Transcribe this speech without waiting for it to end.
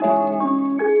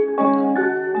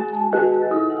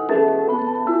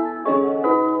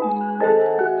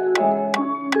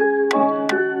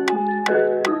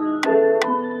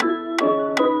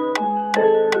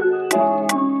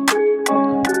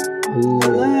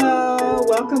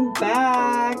welcome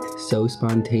back. So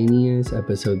Spontaneous,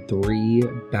 episode 3,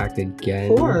 back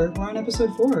again. 4. We're on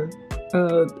episode 4.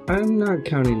 I'm not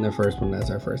counting the first one as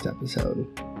our first episode.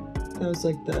 That was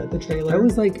like the trailer. That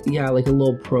was like a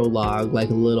little prologue, like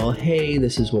a little, hey,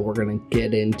 this is what we're gonna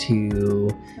get into.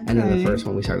 And then the first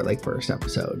one we started like first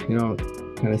episode, you know,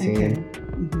 kind of saying.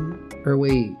 Mm-hmm. Or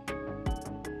wait,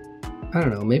 I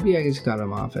don't know, maybe I just got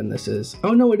them off and this is,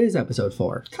 oh no, it is episode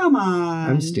 4. Come on.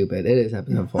 I'm stupid. It is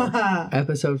episode 4.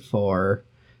 Episode 4,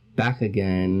 back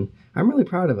again. I'm really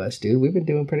proud of us, dude. We've been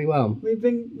doing pretty well. We've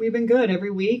been good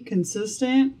every week,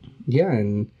 consistent. Yeah,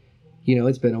 and you know,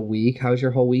 it's been a week. How's your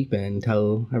whole week been?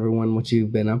 Tell everyone what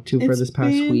you've been up to for this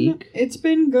past week. It's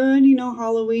been good. You know,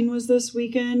 Halloween was this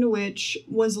weekend, which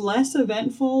was less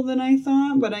eventful than I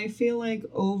thought, but I feel like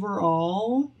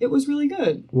overall it was really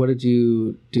good. What did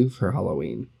you do for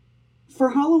Halloween?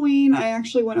 For Halloween, I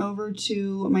actually went over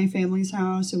to my family's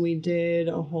house and we did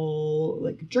a whole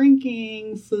like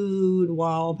drinking, food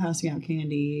while passing out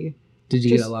candy. Did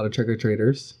you get a lot of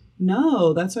trick-or-treaters?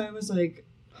 No, that's why I was like,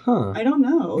 huh. I don't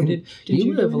know. Did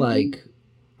you live do like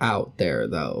out there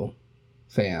though,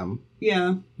 fam?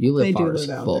 Yeah. You live they far do as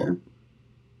live out full. there.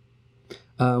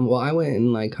 Well, I went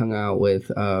and like hung out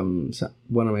with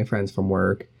one of my friends from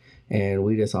work, and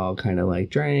we just all kind of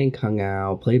like drank, hung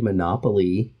out, played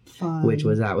Monopoly, Fun. which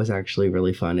was actually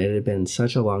really fun. It had been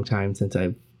such a long time since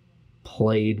I've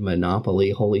played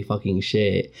Monopoly. Holy fucking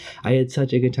shit. I had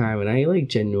such a good time, and I like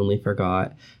genuinely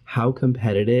forgot how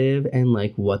competitive and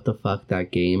like what the fuck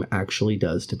that game actually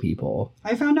does to people.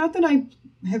 I found out that I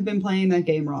have been playing that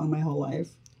game wrong my whole life.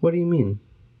 What do you mean?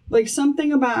 Like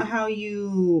something about how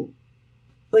you,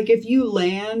 like if you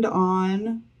land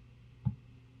on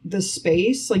the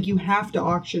space, like you have to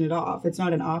auction it off. It's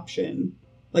not an option.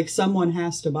 Like someone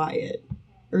has to buy it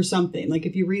or something. Like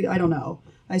if you read, I don't know.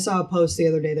 I saw a post the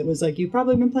other day that was like, you've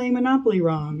probably been playing Monopoly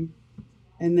wrong.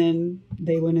 And then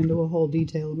they went into a whole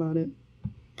detail about it.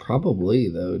 Probably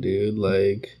though, dude.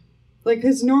 Like,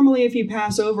 because normally if you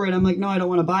pass over it, I'm like, no, I don't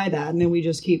want to buy that. And then we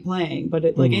just keep playing. But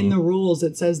it, like in the rules,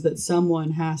 it says that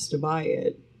someone has to buy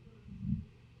it.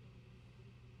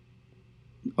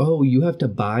 Oh, you have to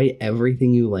buy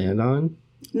everything you land on?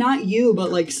 Not you,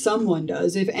 but like someone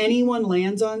does. If anyone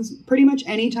lands on, pretty much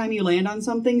anytime you land on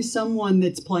something, someone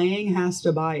that's playing has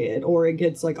to buy it, or it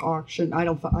gets like auctioned. I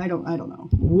don't know.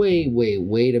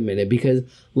 Wait a minute, because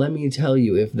let me tell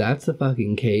you, if that's the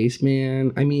fucking case,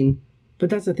 man, I mean, but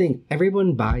that's the thing.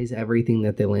 Everyone buys everything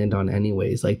that they land on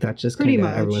anyways. Like that's just kind of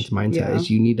everyone's mindset is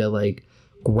you need to like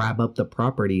grab up the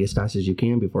property as fast as you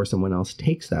can before someone else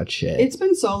takes that shit. It's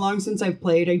been so long since I've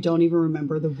played, I don't even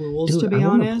remember the rules. Dude, to be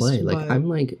honest. Play. Like I'm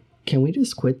like, can we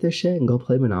just quit this shit and go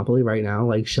play Monopoly right now?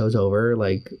 Like show's over.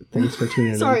 Like thanks for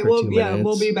tuning in. Sorry, for 2 minutes.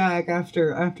 We'll be back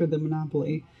after the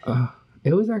Monopoly.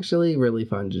 It was actually really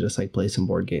fun to just like play some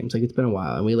board games. Like it's been a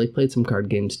while, and we like played some card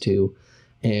games too.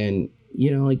 And you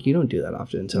know, like you don't do that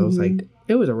often, so it was like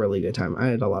it was a really good time. I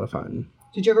had a lot of fun.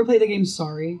 Did you ever play the game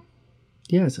Sorry?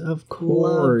 Yes, of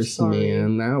course,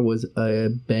 man. That was a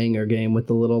banger game with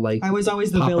the little like I was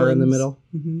always the popper villains. in the middle.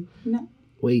 Mm-hmm. No.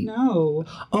 Wait. No.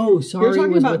 Oh, Sorry. You're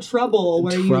talking about Trouble,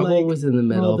 where Trouble you like was in the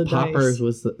middle. the Poppers dice.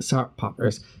 was the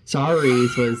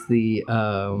Sorry's was the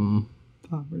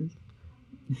Poppers.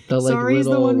 The like Sorry's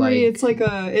little, the one where like,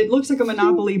 it looks like a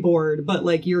Monopoly board, but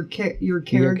like your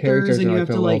characters and you have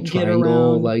to like get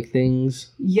around like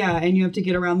things. Yeah, and you have to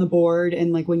get around the board,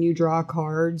 and like when you draw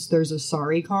cards, there's a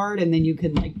Sorry card, and then you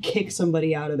can like kick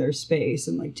somebody out of their space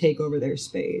and like take over their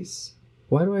space.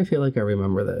 Why do I feel like I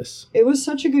remember this? It was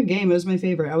such a good game. It was my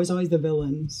favorite. I was always the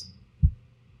villains.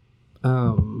 I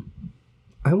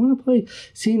want to play.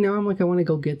 See, now I'm like I want to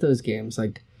go get those games.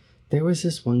 Like there was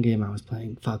this one game I was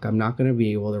playing. Fuck, I'm not gonna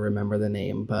be able to remember the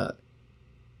name, but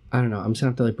I don't know. I'm just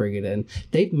gonna have to like bring it in.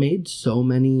 They've made so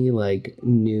many like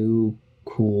new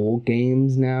cool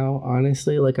games now.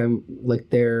 Honestly, like I'm like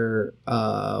their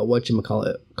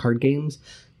whatchamacallit card games.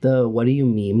 The What Do You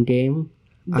Meme game.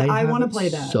 I want to play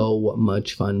that. So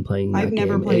much fun playing that game. I've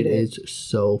never played it. It is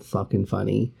so fucking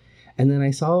funny. And then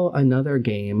I saw another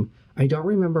game. I don't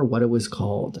remember what it was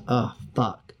called.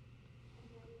 Fuck.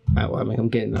 I'm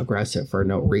getting aggressive for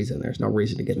no reason. There's no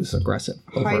reason to get this aggressive.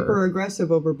 Hyper aggressive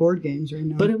over board games right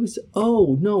now. But it was,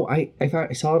 oh no, I thought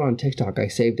I saw it on TikTok. I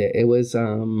saved it. It was,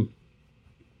 God,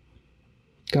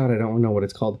 I don't know what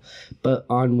it's called. But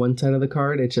on one side of the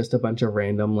card, it's just a bunch of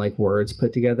random like words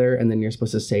put together, and then you're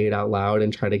supposed to say it out loud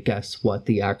and try to guess what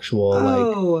the actual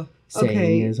like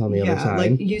saying is on the other side.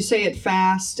 Like you say it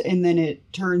fast, and then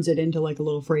it turns it into like a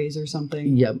little phrase or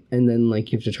something. Yep, and then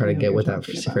like you have to try to get what that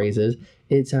phrase is.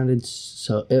 It sounded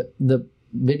so the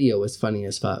video was funny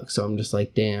as fuck. So I'm just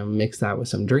like, damn, mix that with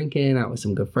some drinking, out with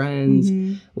some good friends.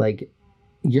 Mm-hmm. Like,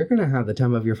 you're gonna have the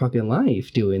time of your fucking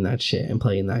life doing that shit and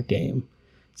playing that game.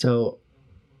 So,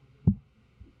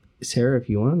 Sarah, if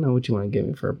you want to know what you want to get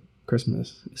me for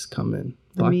Christmas, is coming.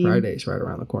 Black Friday's right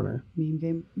around the corner. Meme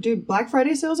game. Dude, Black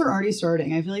Friday sales are already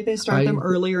starting. I feel like they start them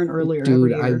earlier and earlier dude, every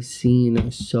year. I've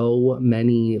seen so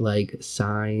many, like,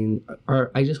 signs.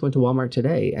 Or I just went to Walmart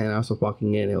today, and I was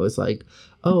walking in. It was like,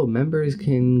 oh, members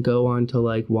can go on to,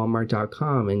 like,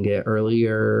 Walmart.com and get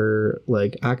earlier,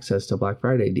 like, access to Black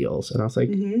Friday deals. And I was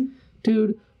like,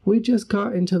 dude, we just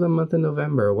got into the month of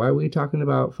November. Why are we talking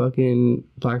about fucking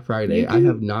Black Friday? I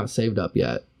have not saved up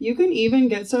yet. You can even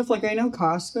get stuff, like I know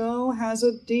Costco has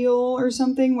a deal or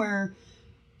something where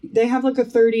they have like a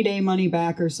 30-day money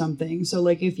back or something. So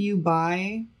like if you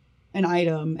buy an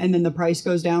item and then the price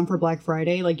goes down for Black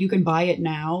Friday, like you can buy it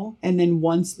now. And then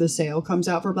once the sale comes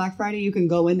out for Black Friday, you can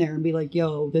go in there and be like,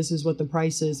 yo, this is what the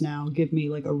price is now. Give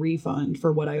me like a refund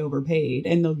for what I overpaid.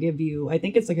 And they'll give you, I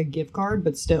think it's like a gift card,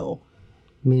 but still.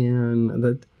 Man,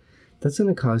 that's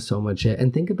gonna cause so much shit.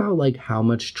 And think about like how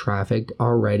much traffic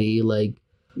already like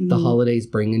the holidays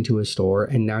bring into a store,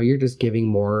 and now you're just giving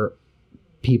more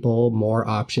people more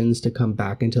options to come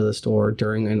back into the store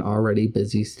during an already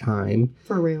busy time.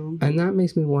 For real. And that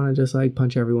makes me want to just like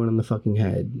punch everyone in the fucking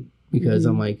head. Because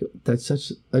I'm like, that's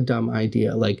such a dumb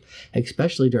idea. Like,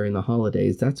 especially during the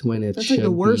holidays, that's when it should be... That's like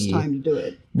the worst time to do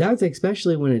it. That's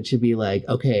especially when it should be like,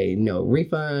 okay, no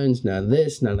refunds, none of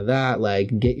this, none of that.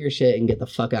 Like, get your shit and get the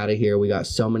fuck out of here. We got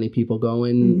so many people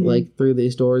going, like, through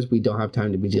these doors. We don't have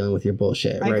time to be dealing with your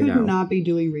bullshit right now. I could not be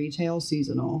doing retail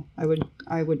seasonal. I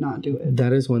would not do it.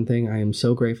 That is one thing I am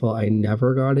so grateful I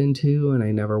never got into and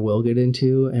I never will get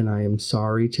into. And I am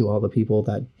sorry to all the people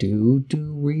that do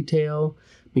retail.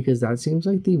 Because that seems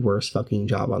like the worst fucking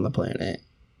job on the planet.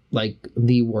 Like,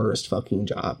 the worst fucking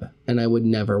job. And I would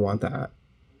never want that.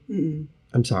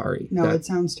 I'm sorry. No, it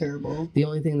sounds terrible. The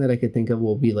only thing that I could think of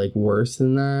will be, like, worse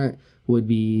than that would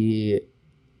be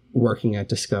working at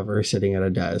Discover, sitting at a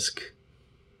desk.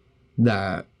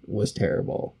 That was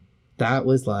terrible. That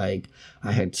was like,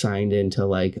 I had signed into,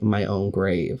 like, my own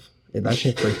grave. That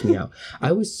shit freaked me out.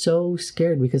 I was so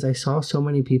scared because I saw so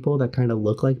many people that kind of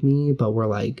look like me, but were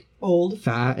like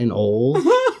fat and old.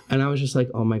 And I was just like,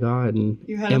 oh my God. And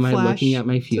am I looking at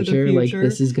my future? Like,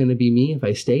 this is going to be me if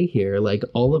I stay here. Like,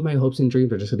 all of my hopes and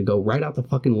dreams are just going to go right out the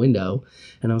fucking window.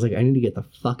 And I was like, I need to get the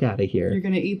fuck out of here. You're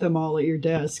going to eat them all at your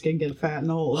desk and get fat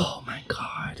and old. Oh my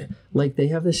God. Like, they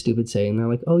have this stupid saying. They're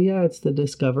like, oh yeah, it's the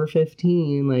Discover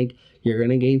 15. Like, you're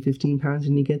going to gain 15 pounds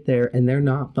when you get there. And they're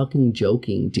not fucking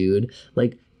joking, dude.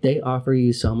 Like, they offer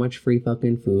you so much free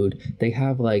fucking food. They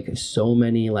have, like, so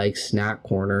many, like, snack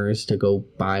corners to go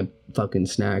buy fucking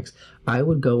snacks. I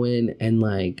would go in and,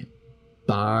 like,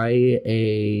 buy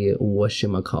a,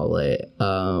 whatchamacallit,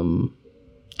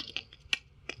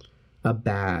 a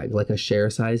bag, like a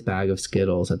share-size bag of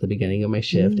Skittles at the beginning of my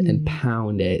shift and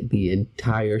pound it the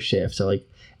entire shift. So, like,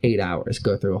 8 hours,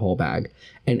 go through a whole bag.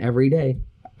 And every day,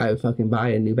 I would fucking buy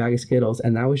a new bag of Skittles,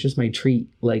 and that was just my treat,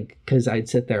 like, because I'd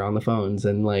sit there on the phones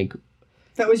and, like...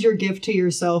 That was your gift to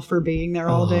yourself for being there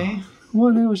all day? Well,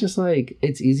 and it was just, like,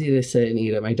 it's easy to sit and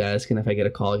eat at my desk, and if I get a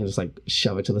call, I can just, like,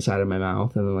 shove it to the side of my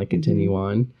mouth and then, like, continue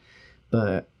on.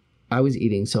 But I was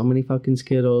eating so many fucking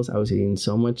Skittles. I was eating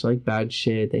so much, like, bad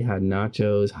shit. They had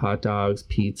nachos, hot dogs,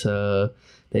 pizza.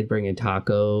 They'd bring in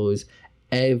tacos,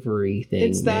 everything.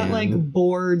 It's that, like,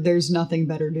 bored, there's nothing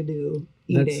better to do.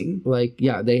 Eating. That's, like,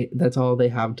 yeah, that's all they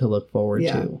have to look forward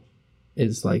to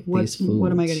is like these foods. What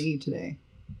am I gonna eat today?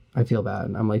 I feel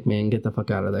bad. I'm like, man, get the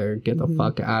fuck out of there. Get the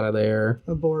fuck out of there.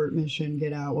 Abort mission.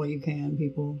 Get out while you can,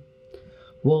 people.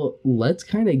 Well, let's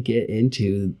kind of get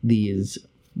into these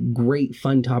great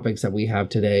fun topics that we have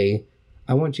today.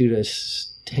 I want you to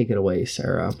take it away,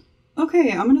 Sarah.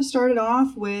 Okay, I'm going to start it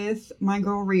off with my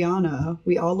girl Rihanna.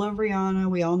 We all love Rihanna.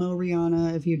 We all know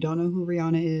Rihanna. If you don't know who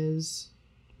Rihanna is...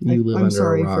 I'm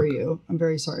sorry for you. I'm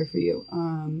very sorry for you.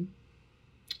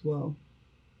 Whoa.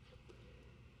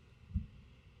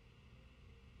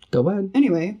 Go ahead.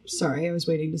 Anyway, sorry, I was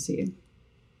waiting to see.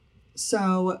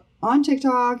 So, on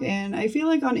TikTok, and I feel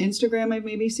like on Instagram, I've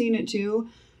maybe seen it too.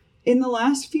 In the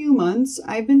last few months,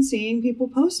 I've been seeing people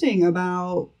posting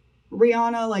about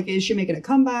Rihanna, like, is she making a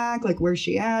comeback? Like, where's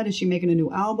she at? Is she making a new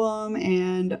album?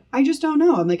 And I just don't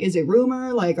know. I'm like, is it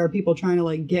rumor? Like, are people trying to,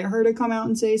 like, get her to come out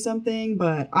and say something?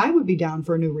 But I would be down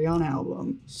for a new Rihanna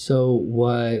album. So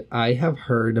what I have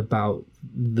heard about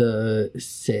the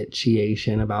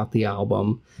situation about the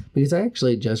album, because I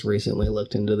actually just recently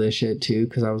looked into this shit too,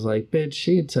 because I was like, bitch,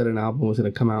 she had said an album was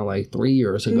going to come out like 3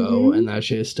 years ago, and that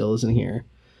shit still isn't here.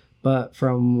 But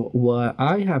from what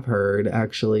I have heard,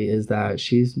 actually, is that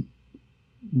she's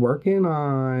working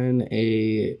on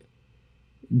a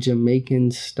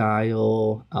Jamaican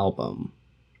style album.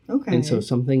 Okay. And so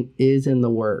something is in the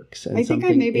works. And I think I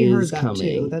something maybe heard is that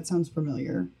coming. too. That sounds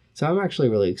familiar. So I'm actually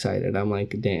really excited. I'm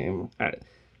like, damn.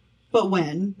 But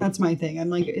when? That's my thing. I'm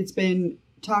like, it's been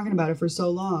talking about it for so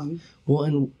long. Well,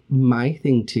 and my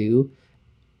thing too,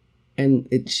 and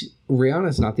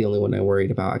Rihanna's not the only one I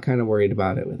worried about. I kind of worried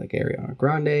about it with like Ariana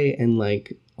Grande and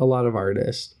like a lot of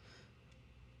artists.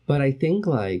 But I think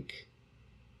like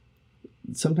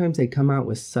sometimes they come out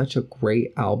with such a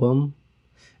great album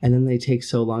and then they take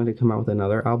so long to come out with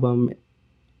another album.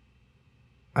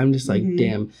 I'm just like,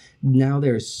 damn, now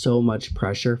there's so much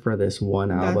pressure for this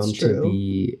one album to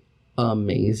be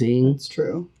amazing. That's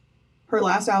true. Her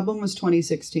last album was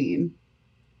 2016.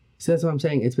 So that's what I'm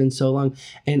saying. It's been so long.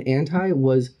 And Anti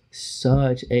was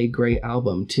such a great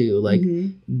album too. Like,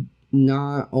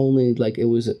 not only like it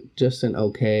was just an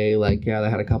okay, like, yeah, they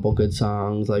had a couple good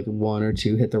songs, like one or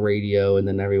two hit the radio and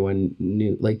then everyone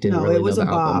knew, like, didn't really know the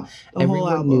album.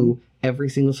 Everyone knew every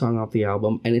single song off the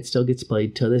album and it still gets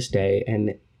played to this day.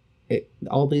 And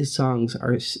all these songs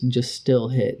are just still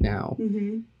hit now.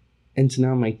 And so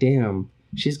now I'm like, damn,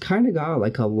 she's kind of got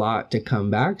like a lot to come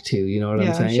back to. You know what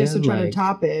I'm saying? She has to try to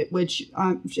top it, which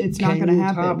it's not going to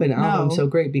happen. Top an album so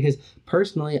great? Because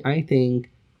personally, I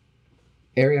think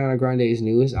Ariana Grande's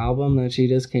newest album that she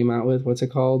just came out with, what's it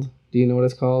called? Do you know what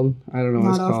it's called? I don't know what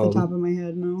it's called. Not off the top of my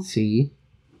head, no. See?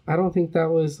 I don't think that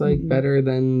was like better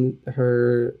than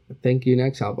her Thank You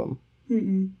Next album.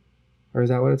 Or is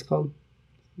that what it's called?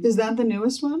 Is that the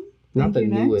newest one? Not the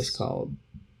newest called.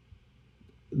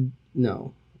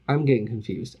 No. I'm getting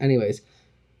confused. Anyways,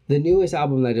 the newest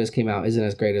album that just came out isn't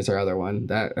as great as her other one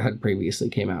that had previously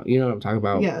came out. You know what I'm talking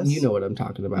about? Yes. You know what I'm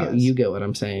talking about. Yes. You get what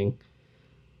I'm saying.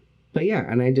 But yeah,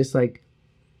 and I just like,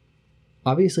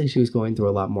 obviously she was going through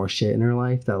a lot more shit in her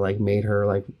life that like made her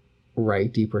like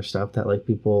write deeper stuff that like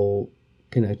people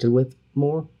connected with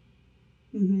more.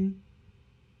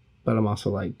 But I'm also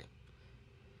like,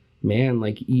 man,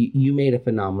 like you made a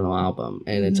phenomenal album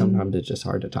and it's sometimes it's just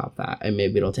hard to top that. And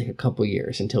maybe it'll take a couple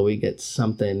years until we get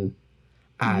something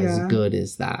as good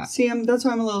as that. See, that's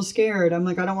why I'm a little scared. I'm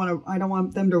like, I don't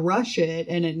want them to rush it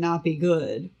and it not be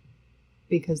good,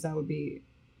 because that would be,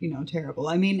 terrible.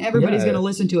 I mean, everybody's going to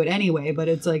listen to it anyway, but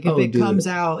it's like, if it comes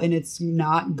out and it's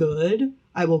not good,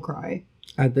 I will cry.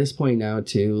 At this point now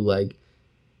too, like,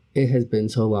 it has been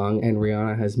so long and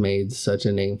Rihanna has made such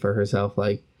a name for herself.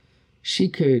 Like, she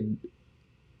could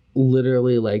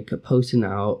literally like release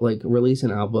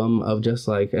an album of just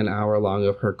like an hour long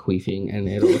of her queefing and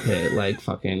it'll hit like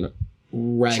fucking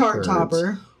records. Chart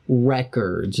topper.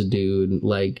 Records, dude.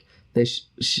 Like, this,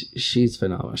 she's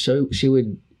phenomenal.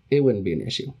 It wouldn't be an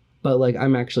issue. But like,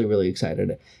 I'm actually really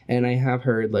excited. And I have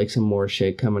heard like some more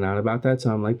shit coming out about that.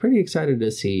 So I'm like pretty excited to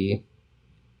see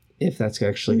if that's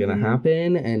actually going to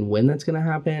happen and when that's going to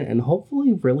happen, and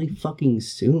hopefully really fucking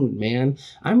soon, man.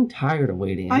 I'm tired of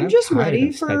waiting. I'm just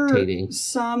ready for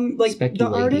some, like, the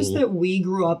artists that we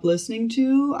grew up listening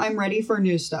to. I'm ready for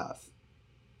new stuff.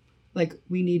 Like,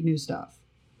 we need new stuff.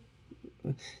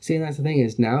 See, and that's the thing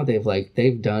is now they've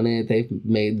done it. They've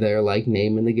made their like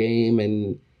name in the game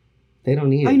and they don't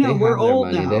need it. I know, they we're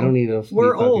old now. They don't need to be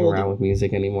fucking around with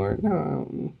music anymore.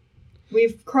 No.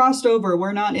 We've crossed over.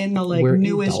 We're not in the like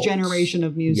newest adults. Generation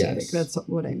of music. Yes, that's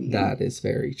what I mean. That is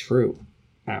very true.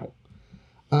 Ow.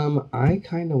 I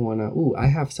kind of want to... I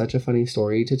have such a funny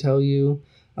story to tell you.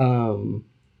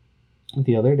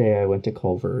 The other day I went to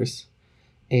Culver's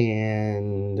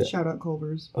and... Shout out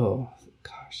Culver's. Oh,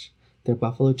 gosh. Their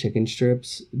buffalo chicken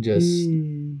strips just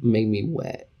made me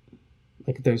wet.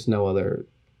 Like, there's no other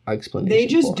explanation. They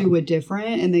just do it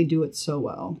different and they do it so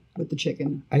well with the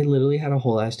chicken. I literally had a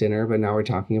whole ass dinner, but now we're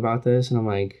talking about this and I'm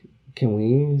like, can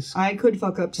we... I could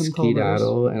fuck up some Culver's.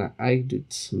 And I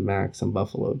did smack some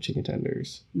buffalo chicken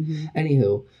tenders.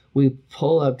 Anywho, we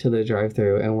pull up to the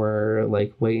drive-thru and we're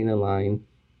like waiting in line.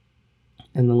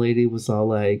 And the lady was all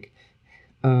like,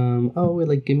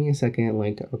 like, give me a second.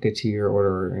 Like, I'll get to your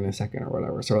order in a second or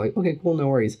whatever. So we're like, okay, cool, no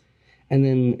worries. And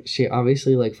then she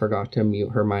obviously like forgot to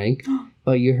mute her mic.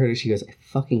 But you heard her, she goes, I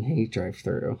fucking hate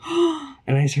drive-thru.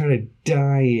 And I started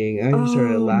dying. I just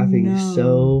started laughing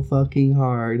so fucking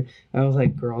hard. I was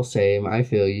like, girl, same. I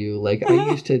feel you. Like, I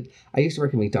used to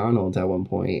work at McDonald's at one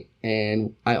point,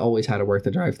 and I always had to work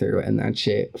the drive-thru, and that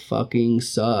shit fucking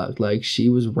sucked. Like, she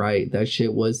was right. That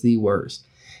shit was the worst.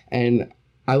 And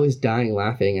I was dying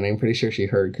laughing, and I'm pretty sure she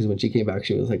heard, because when she came back,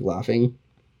 she was like laughing.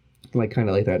 Like, kind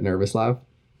of like that nervous laugh.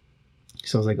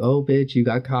 So I was like, oh, bitch, you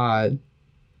got caught.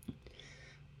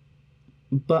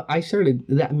 But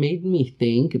that made me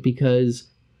think, because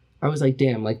I was like,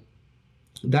 damn, like,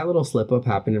 that little slip up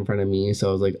happened in front of me, so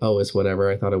I was like, oh, it's whatever.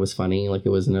 I thought it was funny, like it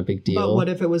wasn't a big deal. But what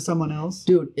if it was someone else?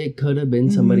 Dude, it could have been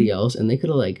somebody else, and they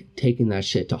could have like taken that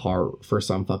shit to heart for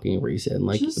some fucking reason.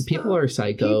 Like, people are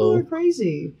psycho. People are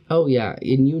crazy. Oh yeah,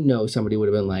 and somebody would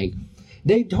have been like,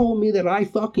 they told me that I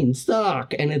fucking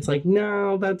suck, and it's like,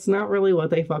 no, that's not really what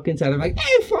they fucking said. I'm like,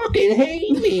 they fucking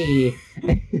hate me.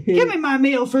 Give me my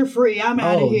meal for free. I'm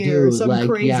out of here. Dude, some like,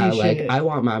 crazy shit. Like, I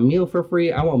want my meal for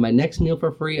free. I want my next meal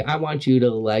for free. I want you to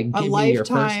like give me your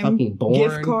first fucking born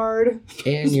gift card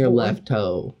and your left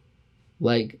toe.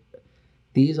 Like,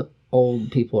 these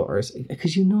old people are,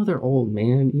 because they're old,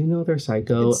 man. They're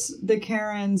psycho. It's the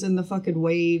Karens and the fucking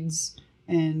Wades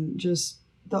and just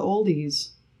the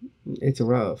oldies. It's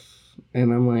rough.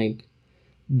 And I'm like,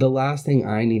 the last thing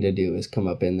I need to do is come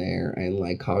up in there and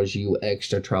like cause you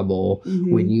extra trouble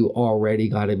when you already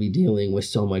got to be dealing with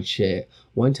so much shit.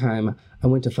 One time I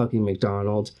went to fucking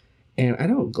McDonald's, and I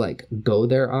don't like go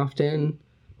there often,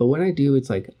 but when I do, it's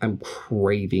like I'm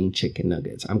craving chicken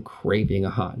nuggets. I'm craving a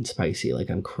hot and spicy. Like,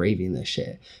 I'm craving this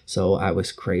shit. So I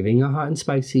was craving a hot and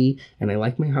spicy, and I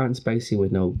like my hot and spicy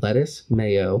with no lettuce,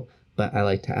 mayo, but I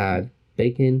like to add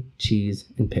bacon, cheese,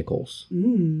 and pickles.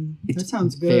 That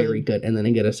sounds good. Very good. And then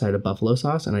I get a side of buffalo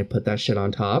sauce, and I put that shit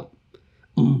on top.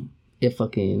 It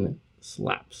fucking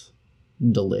slaps.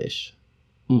 Delish.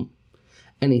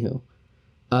 Anywho,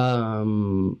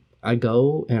 I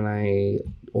go and I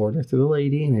order through the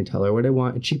lady, and I tell her what I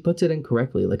want, and she puts it in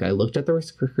correctly. Like, I looked at the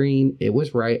screen, it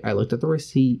was right. I looked at the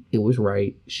receipt, it was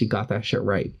right. She got that shit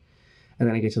right. And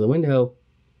then I get to the window,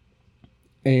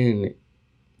 and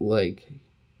like,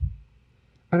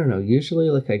 I don't know, usually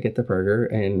like I get the burger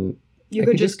and you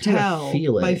could just tell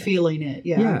by feeling it.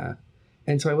 Yeah.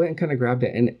 And so I went and kind of grabbed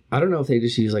it, and I don't know if they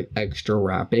just use like extra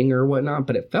wrapping or whatnot,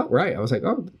 but it felt right. I was like,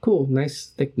 oh, cool, nice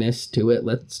thickness to it.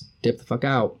 Let's dip the fuck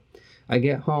out. I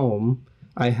get home,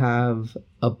 I have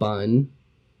a bun,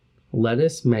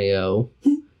 lettuce, mayo,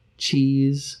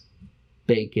 cheese,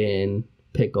 bacon,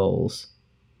 pickles,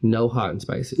 no hot and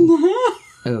spicy,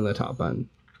 and then the top bun.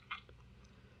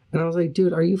 And I was like,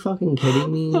 dude, are you fucking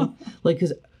kidding me? Like,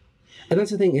 and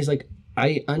that's the thing is, like,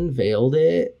 I unveiled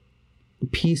it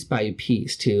piece by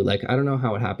piece too. Like, I don't know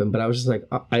how it happened, but I was just like,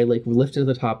 I like lifted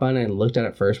the top bun and looked at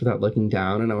it first without looking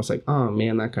down, and I was like, oh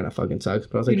man, that kind of fucking sucks.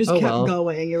 But I was like, you just kept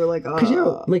going. You were like, oh.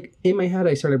 Because like in my head,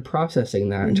 I started processing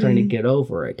that and trying to get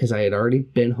over it, because I had already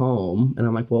been home, and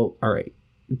I'm like, well, all right,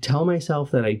 tell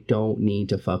myself that I don't need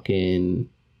to fucking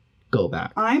go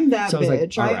back. I'm that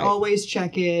bitch. Like, I always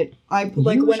check it. I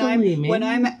like usually, when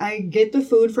I get the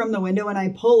food from the window, and I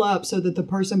pull up so that the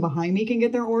person behind me can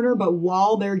get their order, but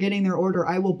while they're getting their order,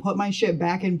 I will put my shit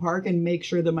back in park and make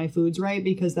sure that my food's right,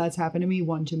 because that's happened to me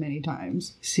one too many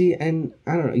times. See, and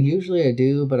I don't know, usually I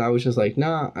do, but I was just like,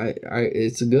 nah,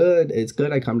 it's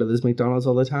good. I come to this McDonald's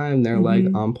all the time. They're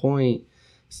like on point.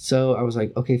 So I was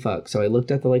like, okay, fuck. So I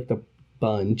looked at the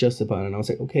bun, just the bun, and I was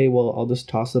like, okay, well, I'll just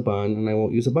toss the bun and I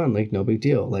won't use a bun, like, no big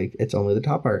deal, like, it's only the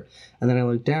top part. And then I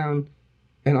look down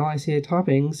and all I see are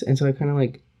toppings, and so I kind of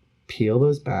like peel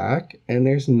those back and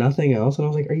there's nothing else, and I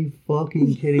was like, are you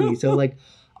fucking kidding me? So like,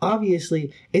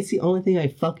 obviously it's the only thing I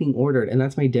fucking ordered, and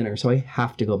that's my dinner, so I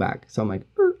have to go back. So I'm like,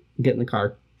 get in the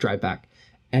car, drive back,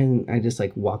 and I just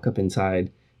like walk up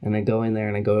inside, and I go in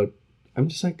there, and I'm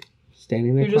just like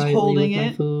standing there quietly with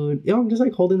my food. I'm just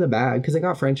like holding the bag, because I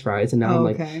got French fries, and now I'm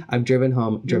like, I've driven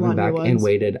back and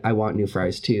waited. I want new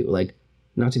fries too. Like,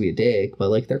 not to be a dick, but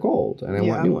like, they're cold and I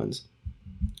want new ones.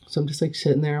 So I'm just like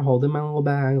sitting there holding my little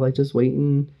bag, like just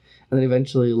waiting. And then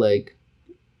eventually like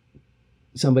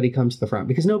somebody comes to the front,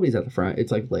 because nobody's at the front.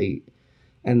 It's like late.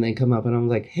 And they come up, and I'm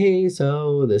like, hey,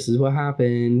 so this is what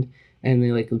happened. And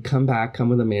they like come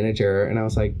with a manager, and I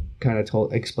was like, kind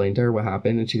of explained to her what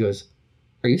happened. And she goes,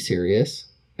 are you serious?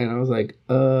 And I was like,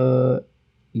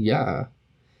 yeah.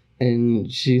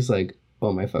 And she's like,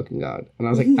 oh my fucking God. And I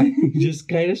was like, I just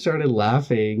kind of started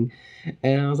laughing.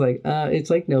 And I was like, it's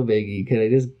like no biggie. Can I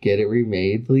just get it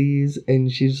remade, please?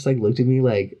 And she just like looked at me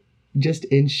like, just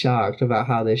in shock about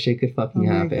how this shit could fucking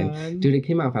happen. God. Dude, it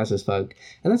came out fast as fuck.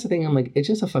 And that's the thing, I'm like, it's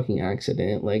just a fucking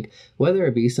accident. Like, whether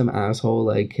it be some asshole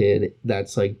like kid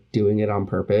that's like doing it on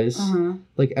purpose,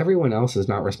 like, everyone else is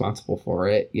not responsible for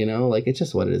it, you know? Like, it's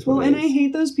just what it is. Well, and I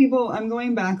hate those people. I'm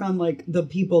going back on like the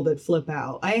people that flip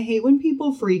out. I hate when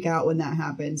people freak out when that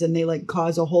happens and they like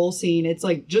cause a whole scene. It's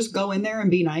like, just go in there and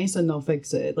be nice and they'll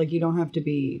fix it. Like, you don't have to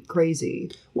be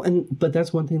crazy. Well, but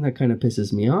that's one thing that kind of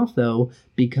pisses me off though,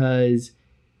 because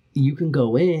you can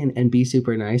go in and be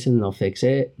super nice and they'll fix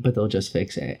it, but they'll just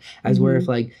fix it. As where if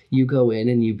like you go in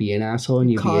and you be an asshole and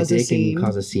you be a dick and you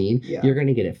cause a scene, you're going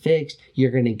to get it fixed.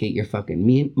 You're going to get your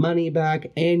fucking money back,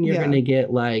 and you're going to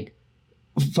get like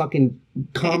fucking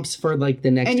comps for like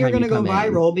the next time. And you're going to go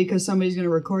viral because somebody's going to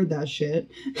record that shit.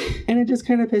 And it just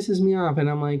kind of pisses me off. And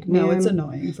I'm like, no, it's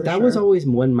annoying for sure. That was always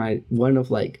one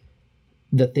of like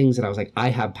the things that I was like, I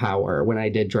have power. When I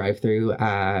did drive through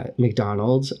at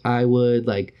McDonald's, I would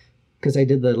like, because I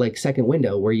did the like second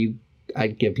window where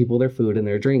I'd give people their food and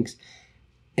their drinks.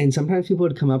 And sometimes people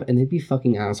would come up and they'd be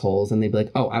fucking assholes and they'd be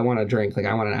like, oh, I want a drink. Like,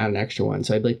 I want to add an extra one.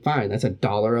 So I'd be like, fine, that's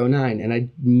 $1.09. And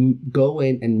I'd go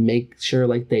in and make sure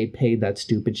like they paid that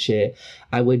stupid shit.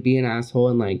 I would be an asshole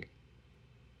and like,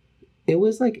 it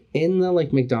was like in the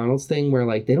like McDonald's thing where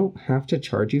like they don't have to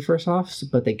charge you for sauce,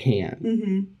 but they can.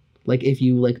 Mm-hmm. Like if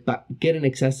you like get an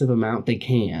excessive amount, they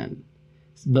can.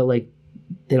 But like,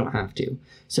 they don't have to.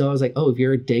 So I was like, oh, if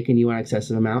you're a dick and you want an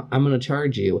excessive amount, I'm going to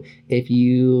charge you. If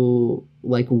you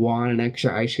like want an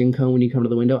extra ice cream cone when you come to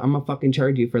the window, I'm going to fucking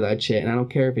charge you for that shit. And I don't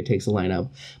care if it takes a line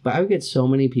up. But I would get so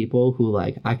many people who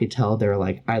like, I could tell they're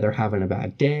like either having a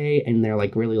bad day and they're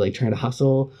like really like trying to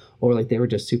hustle, or like they were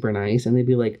just super nice and they'd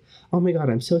be like, oh my God,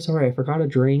 I'm so sorry. I forgot a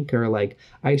drink or like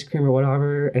ice cream or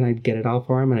whatever. And I'd get it all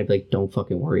for them and I'd be like, don't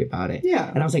fucking worry about it. Yeah.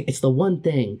 And I was like, it's the one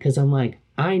thing. Cause I'm like,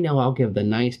 I know I'll give the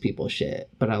nice people shit,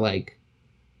 but I like,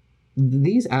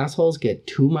 these assholes get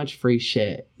too much free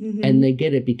shit, and they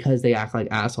get it because they act like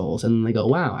assholes, and they go,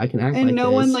 wow, I can act like this. And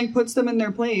no one like puts them in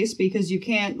their place because you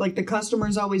can't, like, the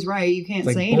customer's always right. You can't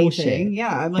like say bullshit. anything.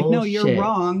 Yeah, I'm like, no, you're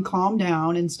wrong. Calm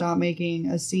down and stop making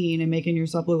a scene and making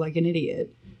yourself look like an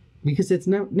idiot. Because it's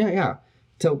no, yeah.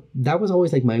 So that was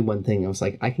always like my one thing. I was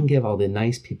like, I can give all the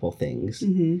nice people things,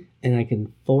 and I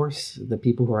can force the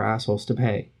people who are assholes to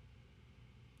pay.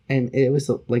 And it was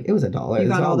like, it was $1. You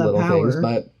got all that little power. things,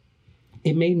 but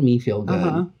it made me feel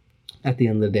good at the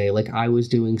end of the day. Like I was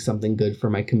doing something good for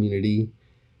my community.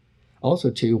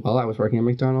 Also, too, while I was working at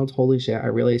McDonald's, holy shit, I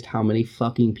realized how many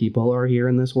fucking people are here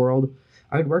in this world.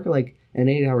 I would work like an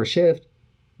 8-hour shift,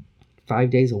 5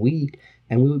 days a week,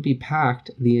 and we would be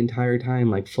packed the entire time,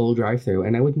 like full drive-through.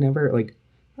 And I would never, like,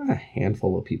 a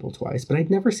handful of people twice, but I'd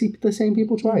never see the same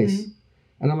people twice.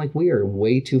 And I'm like, we are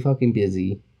way too fucking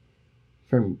busy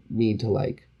for me to,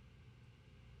 like,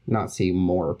 not see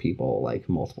more people like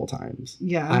multiple times.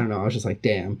 Yeah. I don't know. I was just like,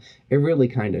 damn, it really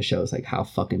kind of shows like how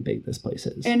fucking big this place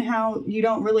is. And how you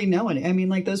don't really know it. I mean,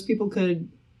 like those people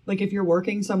could, like if you're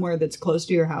working somewhere that's close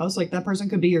to your house, like that person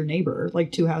could be your neighbor,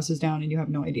 like 2 houses down, and you have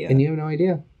no idea. And you have no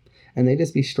idea. And they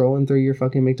just be strolling through your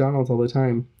fucking McDonald's all the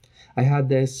time.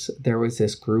 There was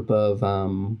this group of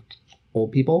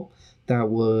old people that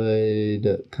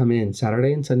would come in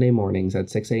Saturday and Sunday mornings at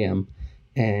 6 a.m.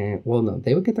 And, well, no,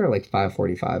 they would get there at like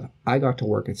 5:45. I got to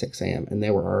work at 6 a.m. and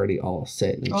they were already all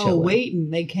sitting and chilling. Oh, waiting.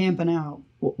 They camping out.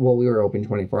 Well, we were open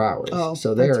 24 hours. Oh,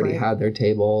 so they already had their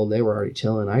table. They were already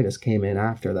chilling. I just came in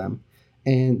after them.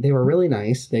 And they were really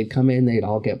nice. They'd come in, they'd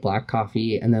all get black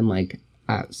coffee. And then, like,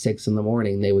 at 6 in the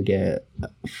morning, they would get,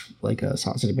 like, a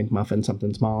sausage McMuffin,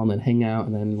 something small, and then hang out.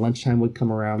 And then lunchtime would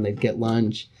come around. They'd get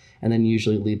lunch. And then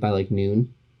usually leave by, like,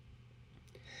 noon.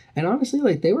 And honestly,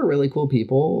 like, they were really cool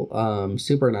people,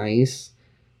 super nice.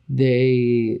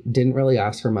 They didn't really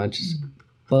ask for much,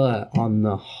 but on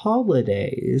the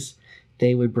holidays,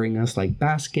 they would bring us, like,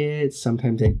 baskets.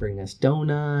 Sometimes they'd bring us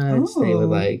donuts. They would,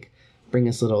 like, bring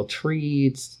us little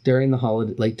treats. During the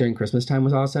holiday, like, during Christmas time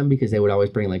was awesome because they would always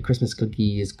bring, like, Christmas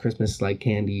cookies, Christmas, like,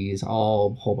 candies,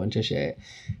 all whole bunch of shit.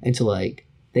 And so, like,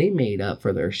 they made up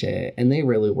for their shit, and they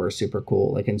really were super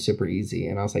cool, like, and super easy.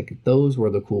 And I was like, those were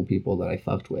the cool people that I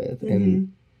fucked with.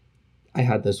 And I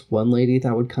had this one lady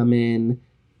that would come in.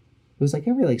 It was like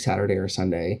every like Saturday or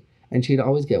Sunday, and she'd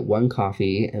always get one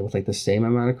coffee and with like the same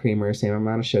amount of creamer, same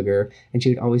amount of sugar, and she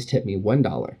would always tip me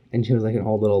 $1. And she was like an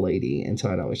old little lady, and so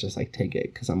I'd always just like take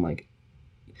it because I'm like,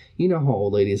 you know how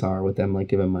old ladies are with them like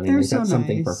giving money. They're like so that's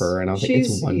something nice. for her, and I was like,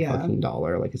 it's $1 fucking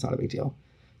dollar, like it's not a big deal.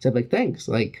 So I'd be like, thanks,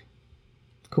 like.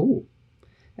 Cool.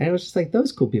 And it was just like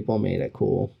those cool people made it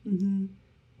cool.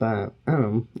 But I don't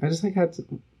know, I just like that's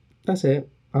it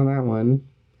on that one.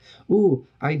 Ooh,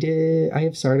 I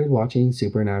have started watching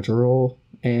Supernatural,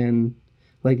 and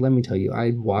like let me tell you,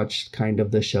 I watched kind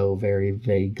of the show very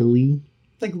vaguely,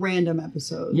 like random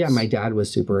episodes. Yeah, my dad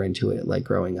was super into it like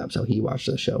growing up, so he watched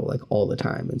the show like all the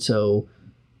time. And so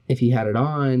if he had it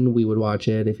on, we would watch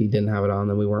it. If he didn't have it on,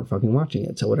 then we weren't fucking watching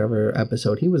it. So whatever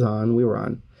episode he was on, we were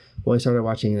on. Well, I started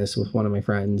watching this with one of my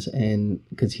friends, and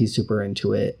because he's super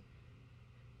into it,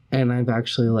 and I've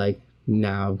actually like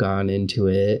now gone into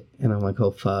it, and I'm like, oh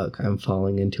fuck, I'm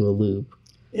falling into a loop.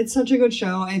 It's such a good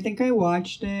show. I think I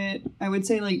watched it, I would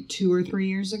say like 2 or 3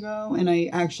 years ago, and I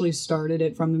actually started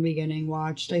it from the beginning,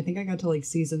 watched, I think I got to like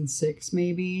season 6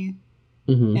 maybe.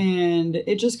 Mm-hmm. And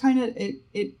it just kind of,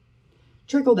 it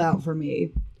trickled out for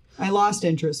me. I lost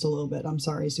interest a little bit. I'm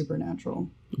sorry, Supernatural.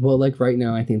 Well, like right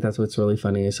now, I think that's what's really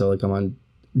funny. So like I'm on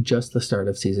just the start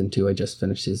of season 2. I just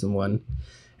finished season 1.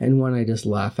 And one, I just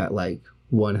laugh at like,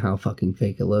 one, how fucking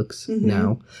fake it looks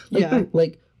now. Like, Yeah.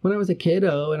 like when I was a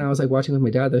kiddo and I was like watching with my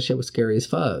dad, that shit was scary as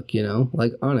fuck, you know?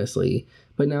 Like, honestly.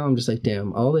 But now I'm just like,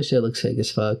 damn, all this shit looks fake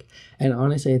as fuck. And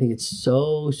honestly, I think it's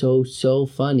so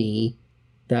funny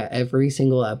that every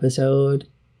single episode,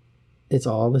 it's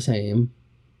all the same.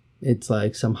 It's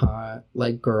like some hot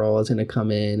like girl is gonna come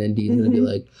in and Dee's gonna be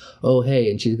like, oh hey,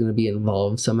 and she's gonna be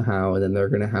involved somehow, and then they're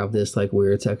gonna have this like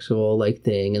weird sexual like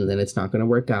thing, and then it's not gonna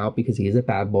work out because he's a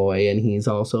bad boy and he's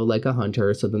also like a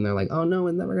hunter. So then they're like, oh no,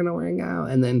 it's never gonna work out,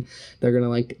 and then they're gonna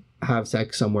like have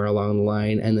sex somewhere along the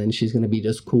line, and then she's gonna be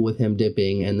just cool with him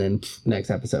dipping, and then next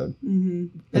episode,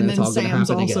 And then Sam's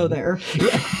also there.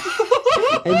 Yeah.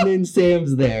 And then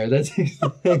Sam's there. That's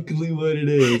exactly what it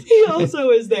is. He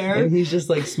also is there. And he's just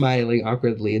like smiling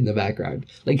awkwardly in the background.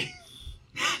 Like,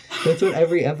 that's what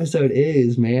every episode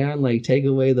is, man. Like, take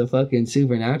away the fucking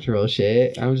supernatural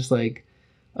shit. I'm just like,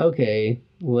 okay,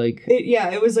 like.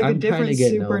 It was like I'm a different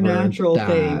supernatural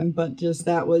thing, but just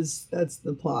that's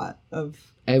the plot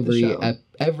of every the show.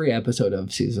 every episode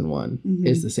of season 1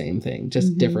 is the same thing.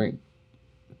 Just different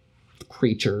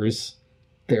creatures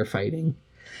they're fighting.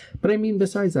 But I mean,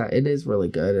 besides that, it is really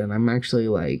good. And I'm actually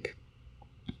like,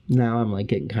 now I'm like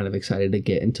getting kind of excited to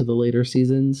get into the later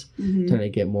seasons, trying to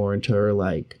get more into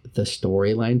like the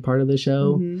storyline part of the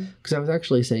show. Because I was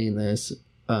actually saying this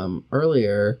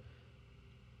earlier.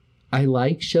 I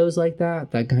like shows like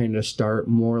that kind of start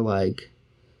more like,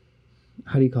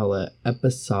 how do you call it?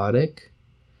 Episodic.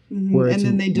 And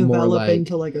then they develop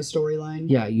into like a storyline.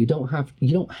 Yeah, you don't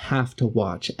have to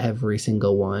watch every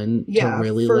single one to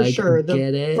really for like sure.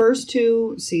 Get it. First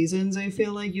 2 seasons, I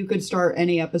feel like you could start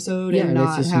any episode and not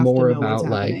it's just have more to know about what's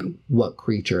like happening. what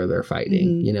creature they're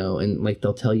fighting, you know, and like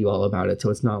they'll tell you all about it. So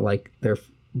it's not like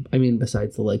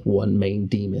besides the like one main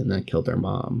demon that killed their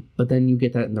mom, but then you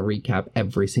get that in the recap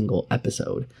every single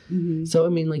episode. So I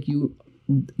mean, like you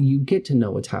get to know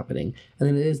what's happening, and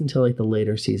then it is until like the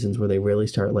later seasons where they really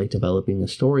start like developing a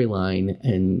storyline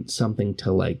and something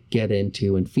to like get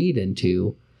into and feed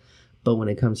into. But when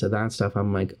it comes to that stuff,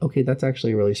 I'm like, okay, that's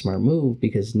actually a really smart move,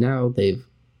 because now they've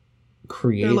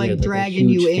created like dragging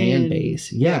a huge you fan in.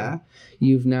 base. Yeah,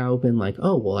 you've now been like,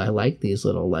 oh well, I like these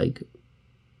little like.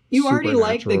 You already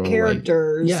like the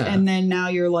characters, like, and then now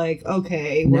you're like,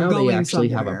 okay, we're now going they actually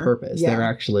somewhere. have a purpose. Yeah. They're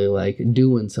actually like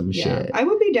doing some shit. I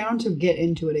would be down to get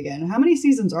into it again. How many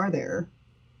seasons are there?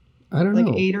 I don't know.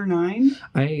 Like 8 or 9?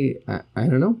 I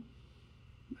don't know.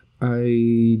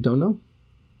 I don't know.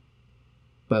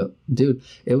 But dude,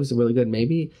 it was really good.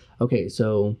 Maybe okay,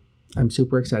 so I'm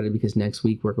super excited because next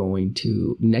week is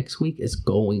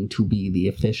going to be the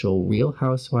official Real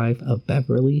Housewife of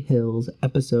Beverly Hills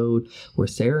episode where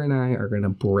Sarah and I are going to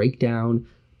break down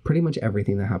pretty much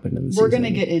everything that happened in the season. We're going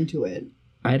to get into it.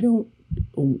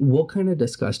 We'll kind of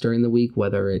discuss during the week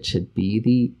whether it should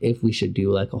be if we should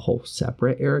do like a whole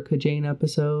separate Erica Jane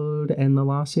episode and the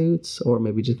lawsuits, or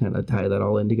maybe just kind of tie that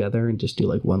all in together and just do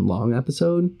like one long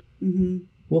episode.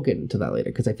 We'll get into that later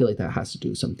because I feel like that has to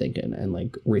do some thinking and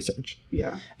like research.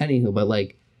 Yeah. Anywho, but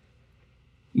like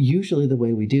usually the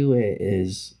way we do it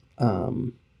is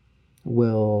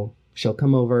she'll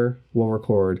come over, we'll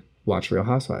record, watch Real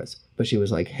Housewives. But she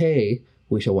was like, hey,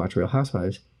 we should watch Real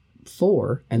Housewives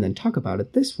 4 and then talk about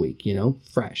it this week, you know,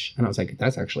 fresh. And I was like,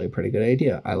 that's actually a pretty good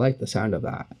idea. I like the sound of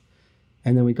that.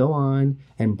 And then we go on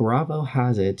and Bravo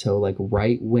has it. So like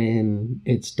right when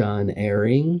it's done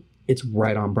airing, it's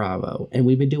right on Bravo. And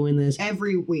we've been doing this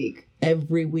every week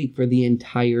for the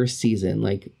entire season.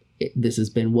 Like this has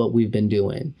been what we've been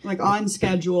doing. Like on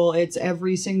schedule. It's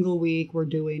every single week we're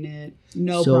doing it.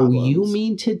 No so problems. You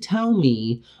mean to tell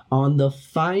me on the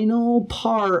final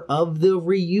part of the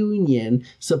reunion,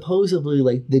 supposedly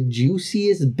like the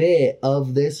juiciest bit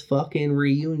of this fucking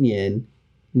reunion,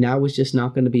 now it's just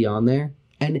not going to be on there?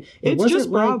 And it's just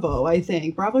Bravo, I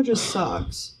think. Bravo just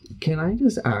sucks. Can I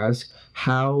just ask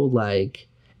how like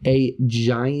a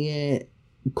giant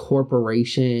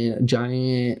corporation,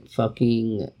 giant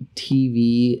fucking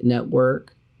TV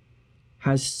network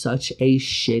has such a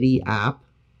shitty app?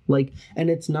 Like, and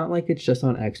it's not like it's just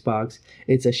on Xbox.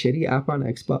 It's a shitty app on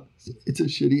Xbox. It's a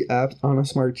shitty app on a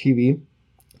smart TV.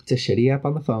 It's a shitty app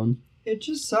on the phone. It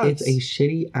just sucks. It's a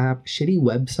shitty app, shitty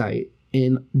website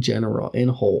in general, in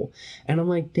whole. And I'm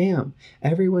like, damn,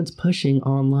 everyone's pushing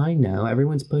online now.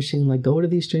 Everyone's pushing, like, go to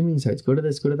these streaming sites, go to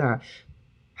this, go to that.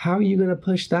 How are you going to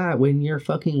push that when your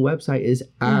fucking website is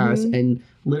ass? And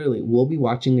literally, we'll be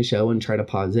watching a show and try to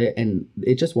pause it, and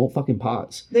it just won't fucking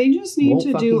pause. They just need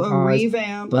to do a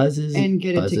revamp and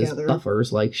get it together.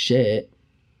 Buffers like shit.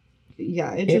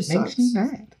 Yeah, it just sucks. Makes me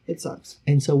mad. It sucks.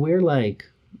 And so we're like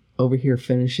over here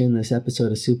finishing this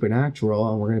episode of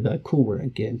Supernatural, and we're going to be like, cool, we're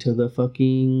going to get into the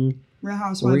fucking Real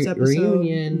Housewives episode.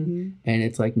 Reunion. And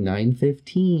it's like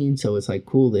 9:15, so it's like,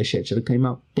 cool, this shit should have came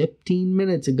out 15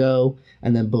 minutes ago.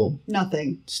 And then boom.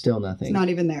 Nothing. Still nothing. It's not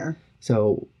even there.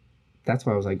 So that's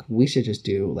why I was like, we should just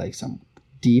do like some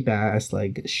deep ass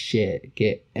like shit.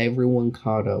 Get everyone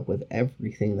caught up with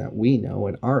everything that we know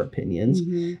and our opinions.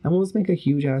 And we'll just make a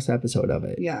huge ass episode of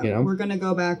it. Yeah. You know? We're going to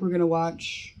go back. We're going to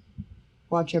watch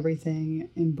everything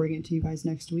and bring it to you guys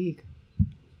next week.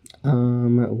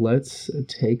 Let's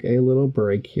take a little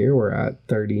break here. We're at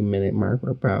 30-minute mark.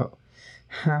 We're about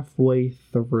halfway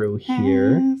through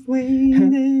here. Halfway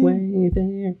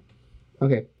there.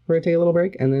 Okay, we're gonna take a little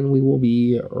break, and then we will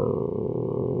be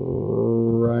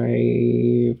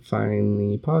right. Find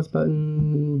the pause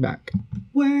button. Back.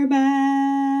 We're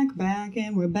back,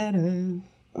 and we're better.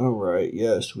 All right.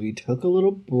 Yes, we took a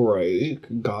little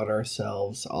break, got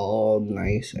ourselves all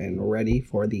nice and ready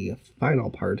for the final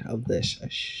part of this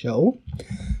show.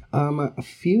 A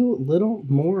few little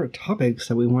more topics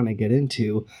that we want to get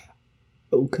into,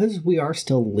 because we are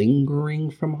still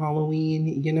lingering from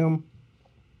Halloween, you know.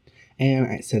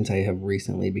 And since I have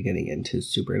recently been getting into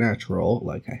Supernatural,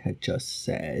 like I had just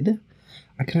said,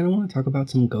 I kind of want to talk about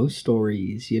some ghost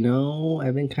stories, you know?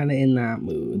 I've been kind of in that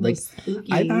mood. Like,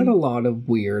 spooky. I've had a lot of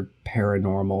weird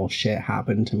paranormal shit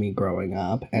happen to me growing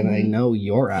up, and I know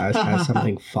your ass has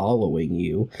something following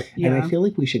you. Yeah. And I feel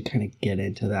like we should kind of get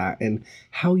into that, and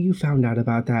how you found out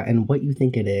about that, and what you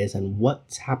think it is, and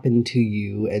what's happened to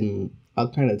you, and I'll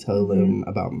kind of tell them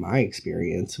about my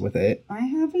experience with it. I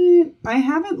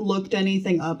haven't looked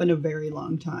anything up in a very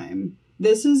long time.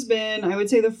 This has been, I would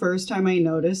say the first time I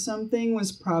noticed something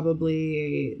was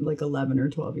probably like 11 or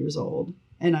 12 years old.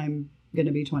 And I'm going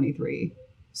to be 23.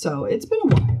 So it's been a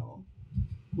while.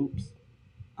 Oops.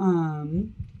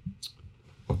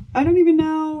 I don't even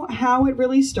know how it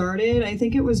really started. I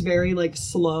think it was very like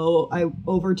slow.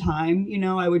 Over time, you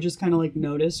know, I would just kind of like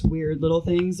notice weird little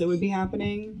things that would be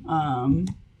happening. Hi,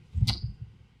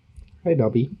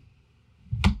 Dobby.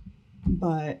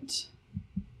 But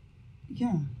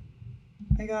yeah.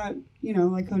 I got, you know,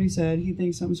 like Cody said, he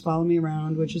thinks something's following me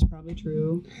around, which is probably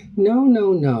true.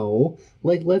 No.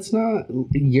 Like, let's not...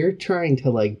 You're trying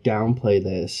to, like, downplay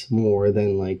this more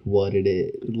than, like, what it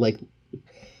is. Like...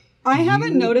 I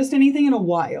haven't noticed anything in a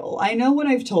while. I know what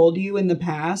I've told you in the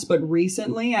past, but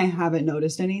recently I haven't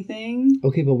noticed anything.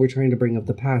 Okay, but we're trying to bring up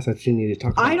the past. That's what you need to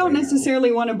talk about. I don't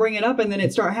necessarily want to bring it up and then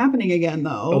it start happening again,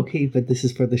 though. Okay, but this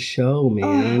is for the show,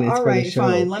 man. It's all for right, the show.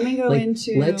 fine. Let me go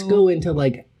into... Let's go into,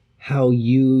 like... how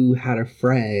you had a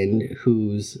friend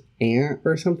whose aunt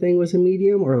or something was a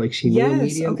medium, or like she knew a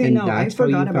medium. Okay, and no, I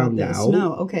forgot about this. Out?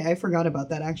 No, okay, I forgot about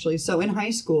that actually. So in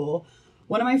high school,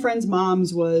 one of my friend's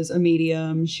moms was a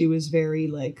medium. She was very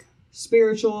like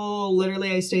spiritual.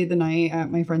 Literally, I stayed the night at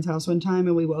my friend's house one time,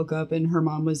 and we woke up, and her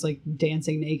mom was like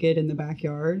dancing naked in the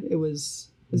backyard. It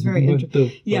was very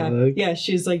interesting. Yeah,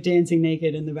 she's like dancing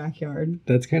naked in the backyard.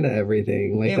 That's kind of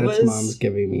everything. Like that's mom's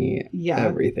giving me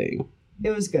everything. It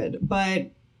was good,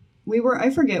 but I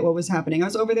forget what was happening. I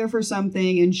was over there for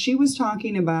something, and she was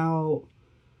talking about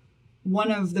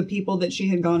one of the people that she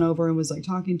had gone over and was like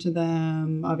talking to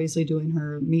them, obviously doing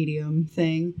her medium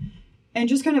thing, and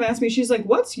just kind of asked me, she's like,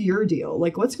 what's your deal?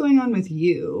 Like, what's going on with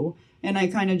you? And I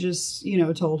kind of just, you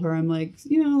know, told her, I'm like,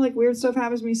 you know, like weird stuff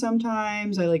happens to me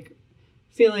sometimes. I like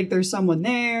feel like there's someone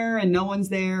there and no one's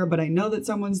there, but I know that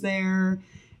someone's there.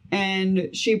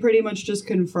 And she pretty much just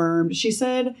confirmed. She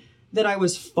said that I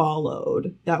was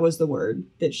followed. That was the word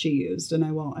that she used, and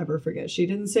I won't ever forget. She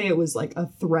didn't say it was like a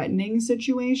threatening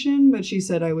situation, but she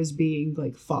said I was being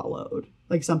like followed.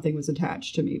 Like something was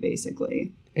attached to me,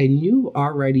 basically. And you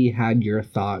already had your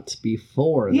thoughts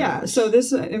before this. Yeah, so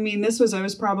I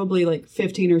was probably like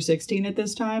 15 or 16 at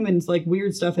this time, and like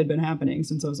weird stuff had been happening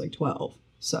since I was like 12.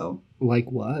 So.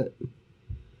 Like what?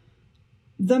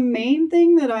 The main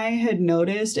thing that I had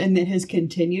noticed and that has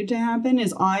continued to happen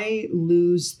is I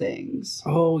lose things.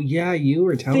 Oh, yeah, you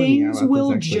were telling me about this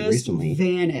actually recently. Things will just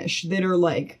vanish that are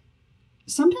like,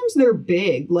 sometimes they're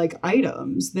big, like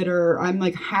items that are, I'm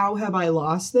like, how have I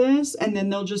lost this? And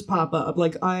then they'll just pop up.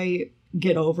 Like I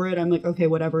get over it. I'm like, okay,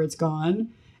 whatever, it's gone.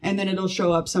 and then it'll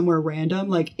show up somewhere random,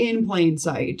 like in plain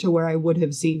sight to where I would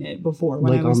have seen it before.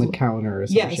 When like I was on the counter or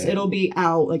something. Yes, it'll be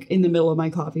out like in the middle of my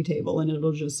coffee table, and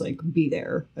it'll just like be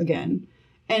there again.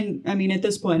 And I mean, at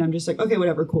this point, I'm just like, okay,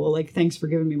 whatever, cool. Like, thanks for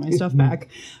giving me my stuff back.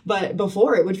 But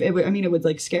before, it would, it would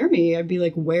like scare me. I'd be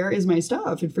like, where is my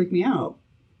stuff? It'd freak me out.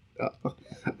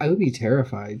 I would be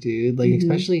terrified, dude. Like,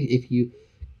 especially if you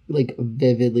like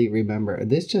vividly remember.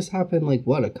 This just happened like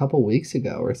what, a couple weeks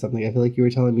ago or something. I feel like you were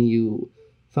telling me you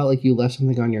felt like you left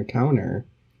something on your counter.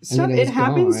 Stuff, it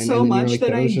happens so much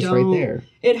that I don't. Right there.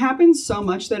 It happens so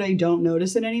much that I don't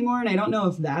notice it anymore, and I don't know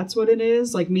if that's what it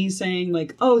is. Like me saying,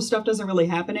 like, "Oh, stuff doesn't really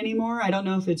happen anymore." I don't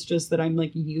know if it's just that I'm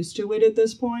like used to it at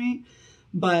this point.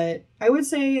 But I would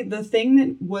say the thing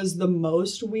that was the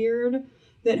most weird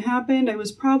that happened, I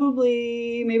was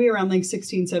probably maybe around like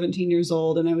 16, 17 years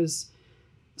old, and I was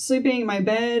sleeping in my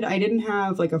bed. I didn't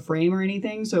have like a frame or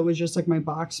anything, so it was just like my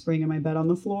box spring and my bed on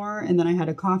the floor, and then I had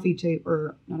a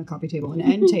an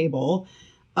end table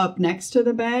up next to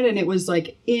the bed, and it was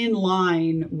like in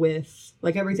line with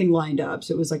like everything lined up,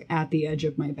 so it was like at the edge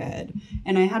of my bed,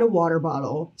 and I had a water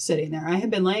bottle sitting there. I had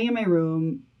been laying in my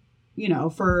room, you know,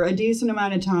 for a decent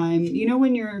amount of time. You know,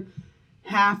 when you're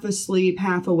half asleep,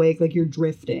 half awake, like you're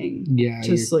drifting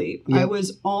to sleep. Yep. I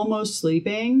was almost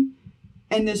sleeping,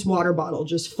 and this water bottle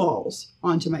just falls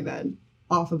onto my bed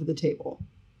off of the table.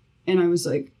 And I was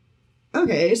like,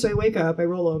 okay. So I wake up, I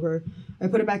roll over, I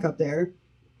put it back up there.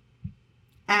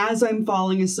 As I'm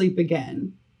falling asleep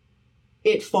again,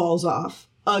 it falls off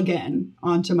again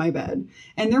onto my bed.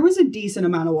 And there was a decent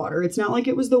amount of water. It's not like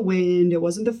it was the wind. It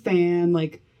wasn't the fan.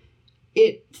 Like,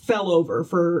 it fell over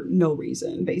for no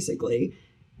reason, basically.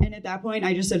 And at that point,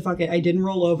 I just said, fuck it. I didn't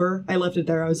roll over. I left it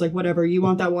there. I was like, whatever. You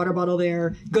want that water bottle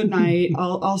there? Good night.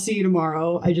 I'll see you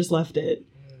tomorrow. I just left it.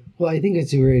 Well, I think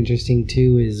it's super interesting,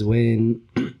 too, is when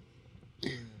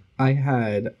I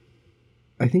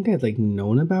think I'd like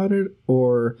known about it,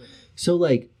 or so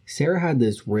like Sarah had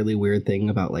this really weird thing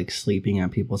about like sleeping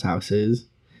at people's houses.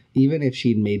 Even if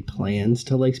she'd made plans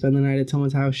to like spend the night at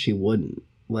someone's house, she wouldn't.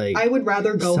 Like, I would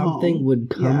rather go home. Something would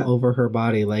come over her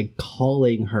body, like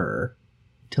calling her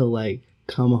to like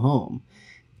come home.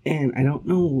 And I don't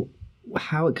know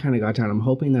how it kind of got down. I'm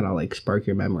hoping that I'll like spark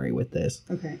your memory with this.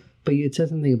 Okay. But you had said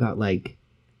something about like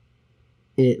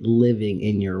it living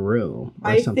in your room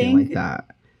or something like that.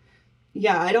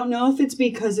 Yeah, I don't know if it's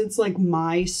because it's like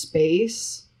my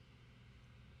space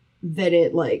that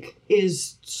it like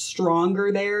is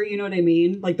stronger there, you know what I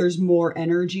mean? Like there's more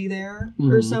energy there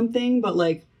or something, but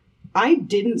like I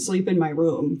didn't sleep in my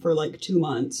room for like 2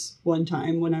 months one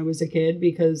time when I was a kid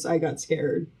because I got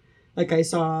scared. Like I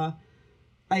saw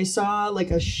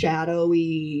like a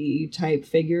shadowy type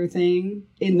figure thing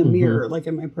in the mirror, like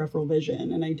in my peripheral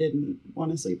vision, and I didn't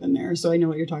want to sleep in there. So I know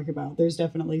what you're talking about. There's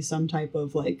definitely some type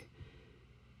of like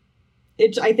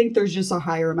I think there's just a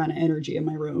higher amount of energy in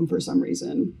my room for some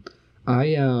reason.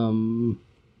 Whatchamacallit?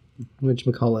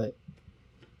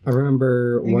 I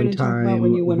remember one time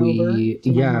when you went over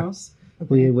to my house? Okay.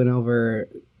 We went over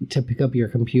to pick up your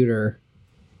computer,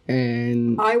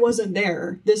 and I wasn't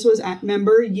there. This was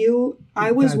remember you.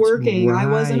 I was working. Right. I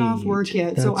wasn't off work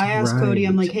yet, so I asked Cody.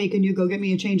 I'm like, hey, can you go get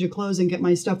me a change of clothes and get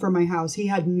my stuff from my house? He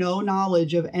had no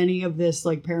knowledge of any of this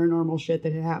like paranormal shit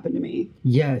that had happened to me.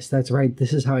 Yes, that's right.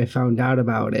 This is how I found out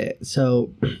about it.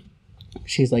 So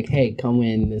she's like, hey, come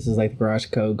in. This is like the garage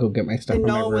code. Go get my stuff from my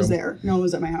room. And no one was there. No one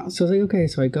was at my house. So I was like, okay.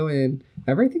 So I go in.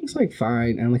 Everything's like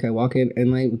fine. And like I walk in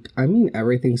and like, I mean,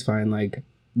 everything's fine. Like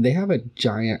they have a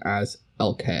giant ass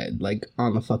elk head like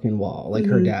on the fucking wall. Like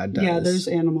her dad does. Yeah, there's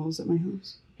animals at my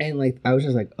house. And like, I was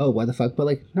just like, oh, what the fuck? But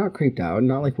like, not creeped out,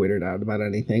 not like weirded out about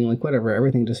anything. Like whatever.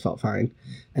 Everything just felt fine.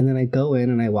 And then I go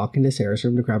in and I walk into Sarah's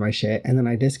room to grab my shit. And then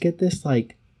I just get this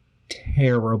like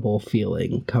terrible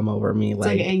feeling come over me. It's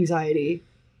like anxiety.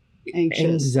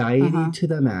 Anxiety to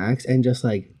the max, and just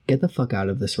like, get the fuck out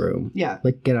of this room. Yeah.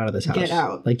 Like, get out of this house. Get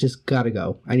out. Like, just gotta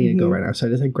go. I need to go right now. So I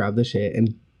just like grabbed the shit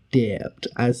and dipped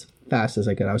as fast as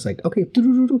I could. I was like, okay.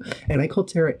 And I called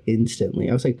Sarah instantly.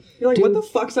 I was like, you're like, what the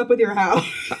fuck's up with your house?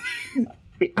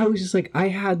 I was just like,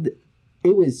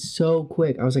 it was so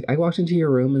quick. I was like, I walked into your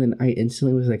room and then I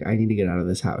instantly was like, I need to get out of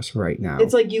this house right now.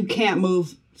 It's like, you can't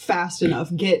move fast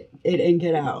enough. Get it and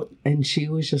get out. And she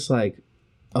was just like,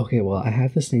 okay, well, I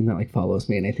have this thing that like follows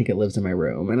me and I think it lives in my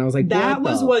room. And I was like, that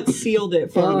was what sealed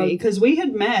it for me. Because we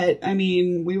had met, I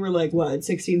mean, we were like, what,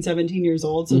 16, 17 years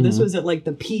old? So this was at like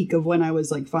the peak of when I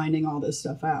was like finding all this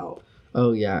stuff out.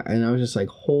 Oh, yeah. And I was just like,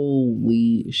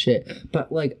 holy shit.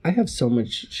 But like, I have so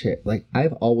much shit. Like, I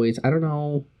don't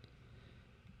know.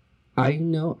 I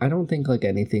know, I don't think like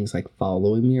anything's like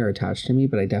following me or attached to me,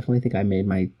 but I definitely think I made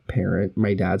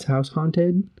my dad's house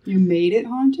haunted. You made it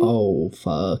haunted? Oh,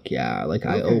 fuck yeah. Like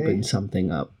I opened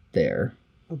something up there.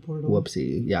 A portal.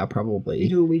 Whoopsie. Yeah, probably. You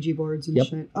doing Ouija boards and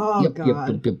shit? Oh,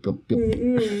 God. Yep.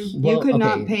 Well, you could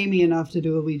not pay me enough to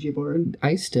do a Ouija board.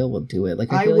 I still would do it.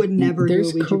 Like I would never do a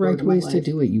Ouija board. There's correct ways to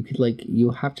do it. You could like,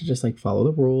 you have to just like follow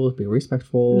the rules, be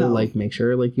respectful, like make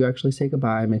sure like you actually say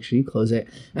goodbye, make sure you close it.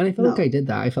 And I feel like I did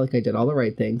that. I felt like I did all the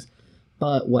right things.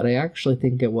 But what I actually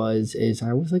think it was is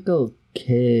I was like a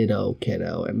kiddo.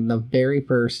 And the very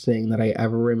first thing that I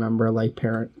ever remember like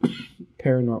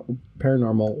paranormal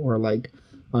or like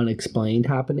unexplained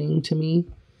happening to me,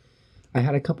 I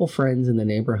had a couple friends in the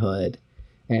neighborhood,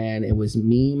 and it was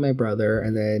me, my brother,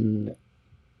 and then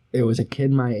it was a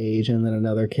kid my age and then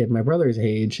another kid my brother's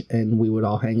age, and we would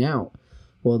all hang out.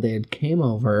 Well, they had came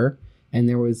over, and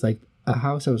there was like a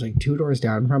house that was like 2 doors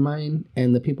down from mine,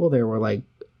 and the people there were like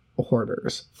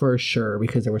hoarders for sure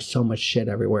because there was so much shit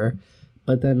everywhere.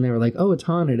 But then they were like, oh, it's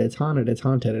haunted,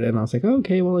 and I was like, oh,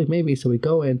 okay, well, like maybe. So we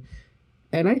go in,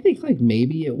 and I think like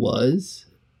maybe it was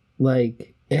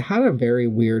like, it had a very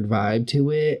weird vibe to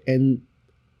it. And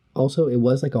also it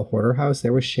was like a hoarder house.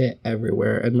 There was shit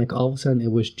everywhere. And like all of a sudden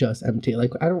it was just empty.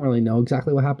 Like, I don't really know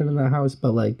exactly what happened in that house,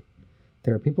 but like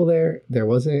there were people there, there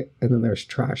wasn't, and then there's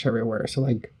trash everywhere. So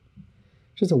like,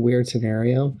 just a weird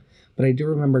scenario. But I do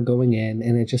remember going in,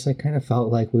 and it just like kind of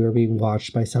felt like we were being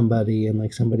watched by somebody, and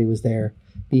like somebody was there.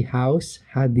 The house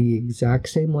had the exact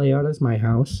same layout as my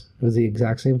house. It was the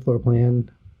exact same floor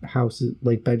plan, houses,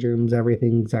 like bedrooms,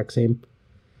 everything exact same.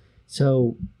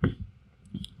 So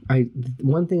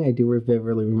one thing I do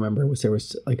vividly remember was there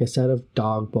was like a set of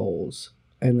dog bowls,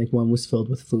 and like one was filled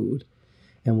with food.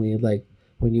 And we like,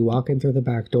 when you walk in through the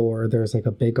back door, there's like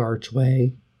a big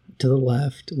archway to the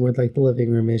left where like the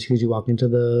living room is, because you walk into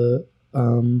the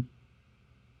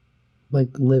like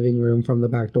living room from the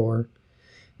back door,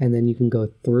 and then you can go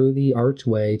through the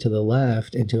archway to the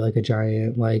left into like a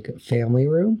giant like family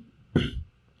room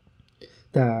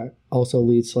that also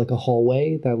leads to like a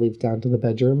hallway that leads down to the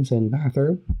bedrooms and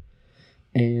bathroom.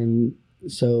 And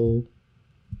so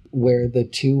where the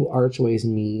 2 archways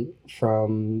meet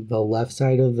from the left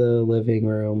side of the living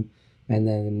room and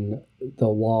then the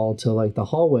wall to like the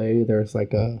hallway, there's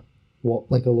like a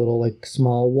little like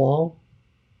small wall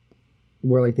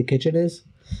where like the kitchen is.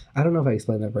 I don't know if I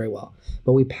explained that very well,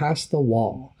 but we passed the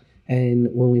wall. And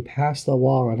when we passed the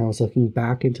wall and I was looking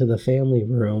back into the family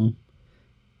room,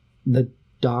 the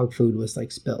dog food was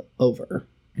like spilt over,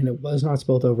 and it was not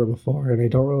spilt over before. And I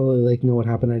don't really like know what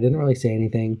happened. I didn't really say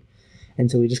anything. And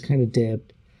so we just kind of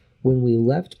dipped. When we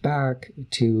left back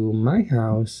to my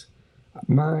house,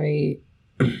 my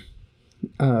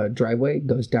driveway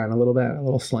goes down a little bit, a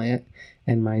little slant,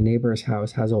 and my neighbor's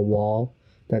house has a wall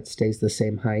that stays the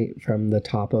same height from the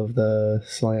top of the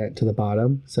slant to the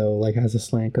bottom. So like as the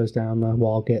slant goes down, the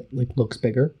wall looks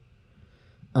bigger.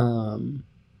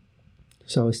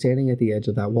 So I was standing at the edge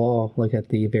of that wall, like at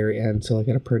the very end. So like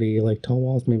at a pretty like tall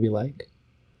wall, maybe like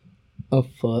a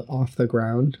foot off the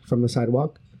ground from the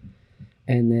sidewalk.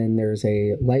 And then there's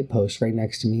a light post right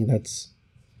next to me. That's,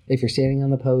 if you're standing on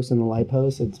the post and the light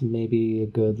post, it's maybe a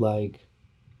good like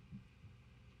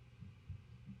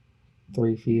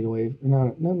 3 feet away,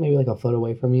 not maybe like a foot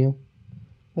away from you,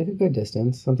 like a good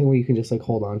distance, something where you can just like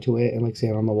hold on to it and like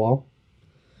stand on the wall.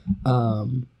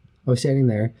 I was standing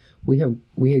there. We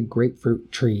had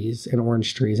grapefruit trees and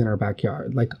orange trees in our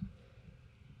backyard. Like,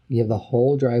 you have the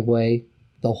whole driveway,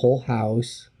 the whole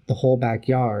house, the whole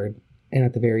backyard, and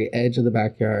at the very edge of the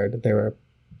backyard there were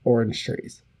orange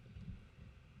trees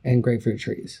and grapefruit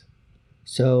trees.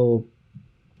 So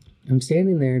I'm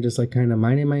standing there just like kind of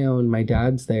minding my own. My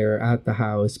dad's there at the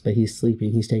house, but he's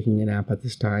sleeping. He's taking a nap at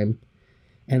this time.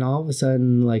 And all of a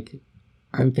sudden, like,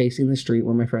 I'm facing the street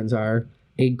where my friends are.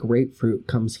 A grapefruit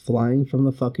comes flying from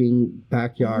the fucking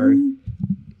backyard,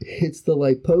 hits the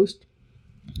light post,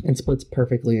 and splits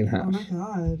perfectly in half. Oh my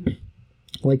God.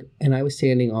 Like, and I was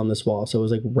standing on this wall, so it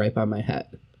was like right by my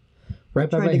head. Right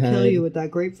by my head. Tried to kill you with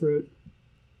that grapefruit.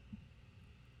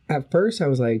 At first, I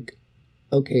was like,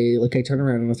 okay, like I turned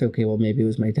around and I was like, okay, well, maybe it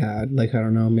was my dad. Like, I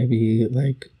don't know, maybe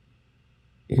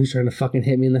he was trying to fucking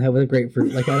hit me in the head with a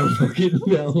grapefruit. Like, I don't fucking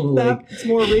know. Like, that's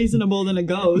more reasonable than a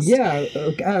ghost. Yeah,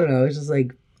 I don't know. It's just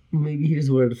like, maybe he just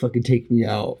wanted to fucking take me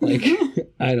out. Like,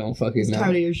 I don't fucking know. He's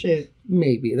tired of your shit.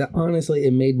 Maybe. That, honestly,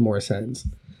 it made more sense.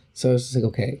 So I was just like,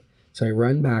 okay. So I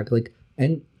run back, like,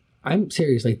 and I'm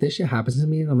serious, like, this shit happens to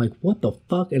me, and I'm like, what the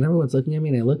fuck? And everyone's looking at me,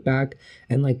 and I look back,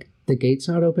 and, like, the gate's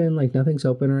not open, like, nothing's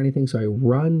open or anything, so I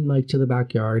run, like, to the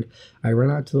backyard. I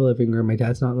run out to the living room. My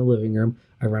dad's not in the living room.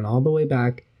 I run all the way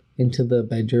back into the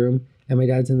bedroom, And my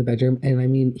dad's in the bedroom, and I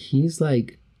mean, he's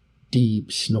like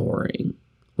deep snoring.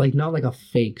 Like, not like a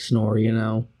fake snore, you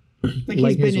know? Like,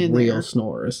 Like he's his been in real there.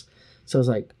 snores. So I was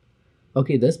like,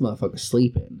 okay, this motherfucker's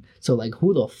sleeping. So, like,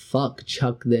 who the fuck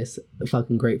chucked this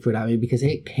fucking grapefruit at me? Because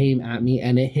it came at me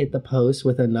and it hit the post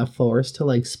with enough force to,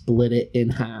 like, split it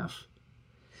in half.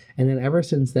 And then ever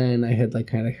since then, I had, like,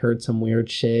 kind of heard some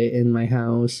weird shit in my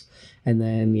house. And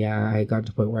then, yeah, I got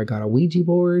to the point where I got a Ouija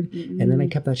board. Mm-mm. And then I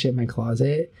kept that shit in my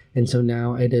closet. And so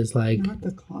now it is, like... Not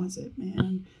the closet,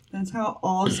 man. That's how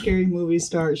all scary movies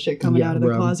start. Shit coming Yeah, out of the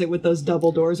bro. closet with those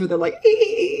double doors where they're like...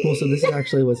 Well, so this is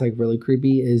actually what's, like, really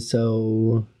creepy is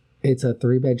so... It's a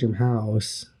 3-bedroom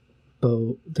house,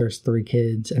 but there's 3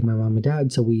 kids and my mom and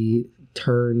dad. So we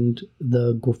turned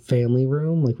the family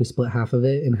room, like we split half of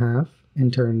it in half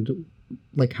and turned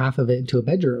like half of it into a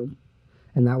bedroom.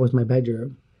 And that was my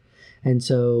bedroom. And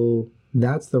so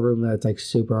that's the room that's like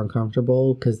super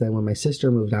uncomfortable because then when my sister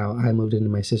moved out, I moved into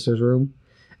my sister's room.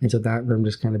 And so that room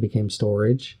just kind of became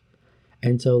storage.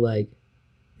 And so like,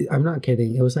 I'm not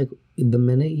kidding. It was like the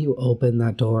minute you open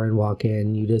that door and walk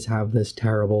in, you just have this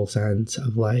terrible sense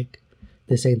of like,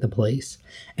 this ain't the place.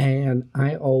 And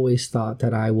I always thought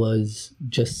that I was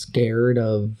just scared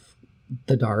of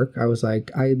the dark. I was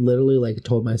like, I literally like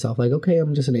told myself like, okay,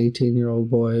 I'm just an 18-year-old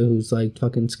boy who's like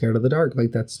fucking scared of the dark.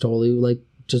 Like that's totally like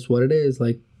just what it is.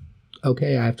 Like,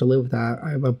 okay, I have to live with that.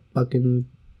 I'm a fucking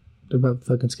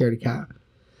scaredy cat.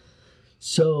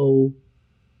 So,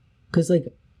 cause like,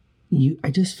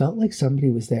 I just felt like somebody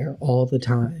was there all the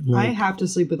time. Like, I have to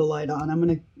sleep with the light on. I'm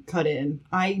going to cut in.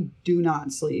 I do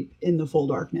not sleep in the full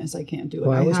darkness. I can't do it.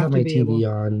 well, I always have my TV able...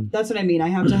 on. That's what I mean. I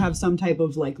have to have some type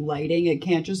of like lighting. It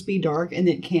can't just be dark and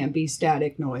it can't be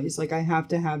static noise. Like I have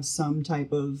to have some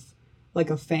type of like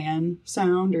a fan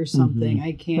sound or something.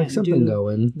 I can't Like something do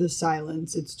going. the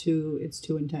silence. It's too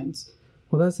intense.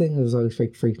 Well, that's the thing that was always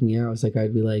freaked me out. It's like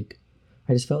I'd be like,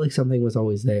 I just felt like something was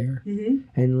always there. Mm-hmm.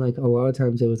 And like a lot of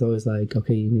times it was always like,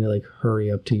 okay, you need to like hurry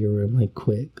up to your room, like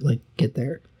quick, like get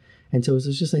there. And so it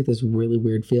was just like this really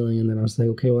weird feeling. And then I was like,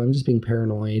 okay, well, I'm just being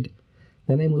paranoid.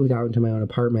 Then I moved out into my own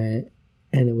apartment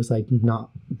and it was like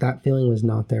not, that feeling was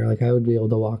not there. Like I would be able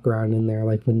to walk around in there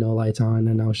like with no lights on.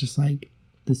 And I was just like,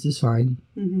 this is fine.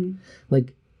 Mm-hmm.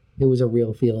 Like it was a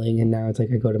real feeling. And now it's like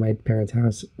I go to my parents'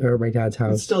 house or my dad's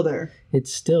house. It's still there.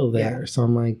 It's still there. Yeah. So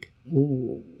I'm like,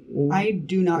 ooh. I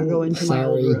do not go into my Sorry.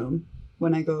 old room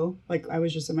when I go. Like, I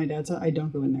was just at my dad's house. I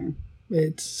don't go in there.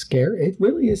 It's scary. It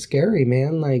really is scary,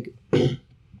 man. Like,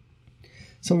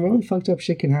 some really fucked up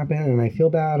shit can happen, and I feel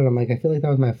bad, and I'm like, I feel like that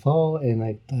was my fault, and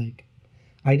like,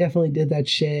 I definitely did that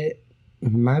shit.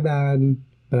 My bad,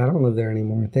 but I don't live there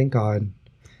anymore. Thank God.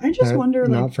 I just wonder,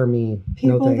 like, not for me.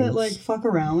 people no that, like, fuck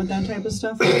around with that type of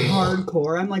stuff, like,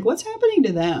 hardcore. I'm like, what's happening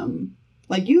to them?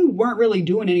 Like, you weren't really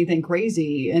doing anything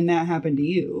crazy, and that happened to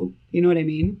you. You know what I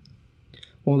mean?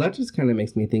 Well, that just kind of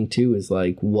makes me think, too, is,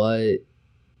 like,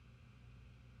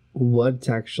 what's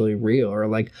actually real? Or,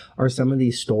 like, are some of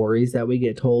these stories that we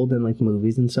get told in, like,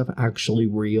 movies and stuff actually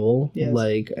real? Yes.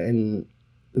 Like, and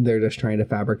they're just trying to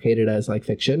fabricate it as, like,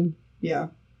 fiction? Yeah.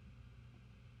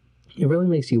 It really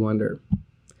makes you wonder.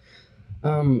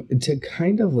 To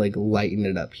kind of, like, lighten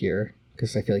it up here,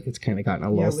 because I feel like it's kind of gotten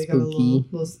a little spooky. Got a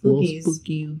little spookies.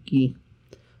 Spooky.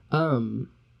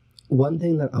 One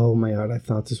thing that, oh my God, I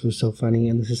thought this was so funny,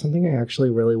 and this is something I actually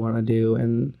really want to do,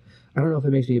 and I don't know if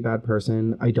it makes me a bad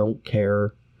person. I don't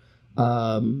care.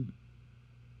 A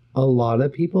lot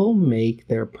of people make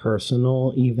their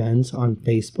personal events on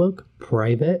Facebook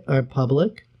private or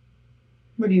public.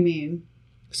 What do you mean?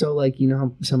 So, like, you know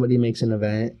how somebody makes an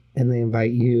event and they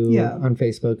invite you on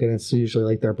Facebook, and it's usually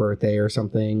like their birthday or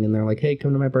something, and they're like, hey,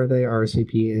 come to my birthday,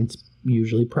 RSVP, and it's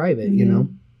usually private, you know,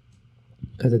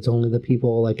 because it's only the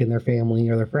people like in their family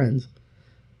or their friends.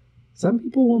 Some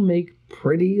people will make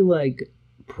pretty like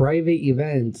private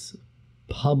events,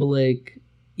 public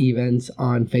events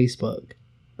on Facebook.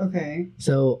 Okay.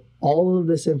 So all of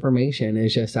this information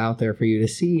is just out there for you to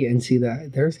see and see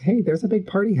that there's a big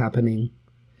party happening.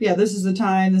 Yeah, this is the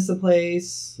time, this is the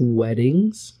place.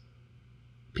 Weddings.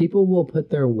 People will put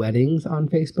their weddings on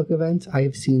Facebook events. I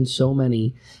have seen so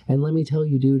many. And let me tell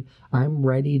you, dude, I'm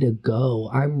ready to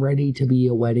go. I'm ready to be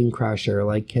a wedding crasher.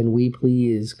 Like, can we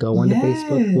please go onto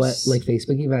Facebook,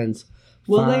 Facebook events?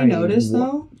 Will they notice,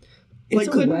 though? It's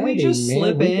like, couldn't we just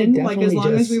slip in? Like, as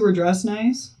long as we were dressed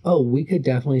nice? Oh, we could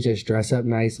definitely just dress up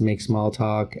nice, make small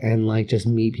talk, and, like, just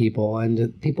meet people.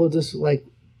 And people just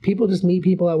meet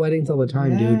people at weddings all the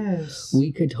time, dude.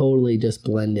 We could totally just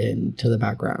blend in to the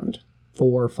background.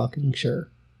 For fucking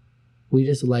sure. We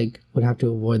just, like, would have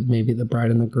to avoid maybe the bride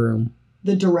and the groom.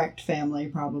 The direct family,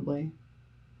 probably.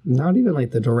 not even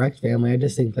like the direct family. I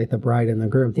just think like the bride and the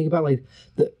groom. Think about like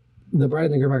the bride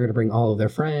and the groom are going to bring all of their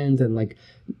friends and like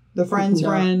the friends'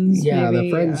 friends. Yeah, maybe,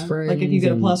 the friends' friends. Like if you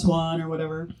get a +1 or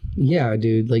whatever. Yeah,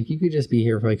 dude. Like you could just be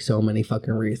here for like so many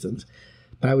fucking reasons.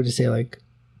 But I would just say like,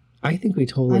 I think we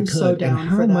totally I'm could. so down and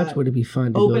how for much that. would it be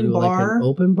fun to Open go to bar. like an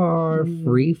open bar,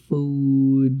 free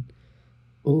food?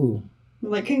 Ooh.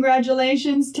 Like,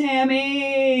 congratulations,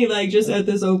 Tammy! Like, just at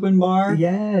this open bar.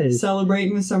 Yes.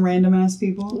 Celebrating with some random ass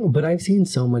people. But I've seen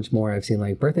so much more. I've seen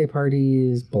like birthday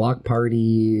parties, block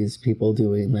parties, people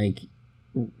doing like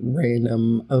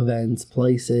random events,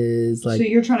 places. Like, so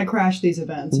you're trying to crash these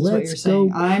events, is what you're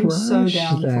saying. I'm so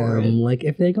down for it. Like,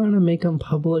 if they're going to make them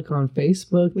public on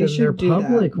Facebook, then they're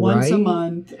public, that. Once right? a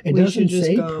month. It doesn't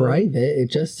say private.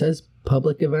 It just says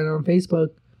public event on Facebook.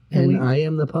 I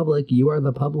am the public. You are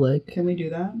the public. Can we do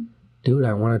that? Dude,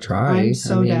 I want to try. I'm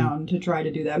so down to try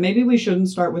to do that. Maybe we shouldn't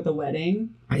start with a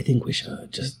wedding. I think we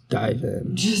should just dive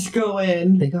in. Just go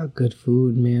in. They got good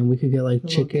food, man. We could get like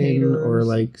chicken or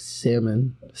like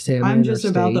salmon. I'm just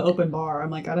about the open bar. I'm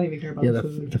like, I don't even care about the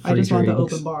food. I just want the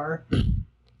open bar.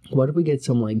 What if we get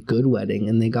some like good wedding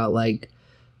and they got like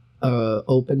a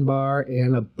open bar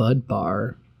and a bud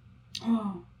bar?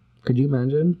 Could you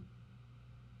imagine?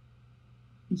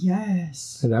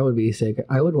 Yes. That would be sick.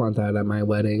 I would want that at my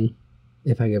wedding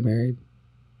if I get married.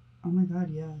 Oh my god,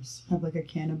 yes. Have like a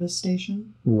cannabis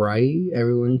station. Right?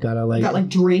 Everyone gotta like... Got like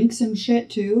drinks and shit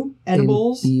too.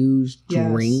 Edibles. Infused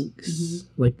drinks.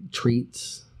 Like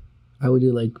treats. I would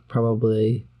do like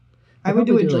probably... I would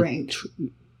do a drink.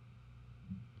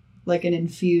 Like an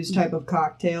infused type of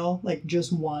cocktail. Like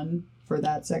just one for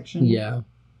that section. Yeah.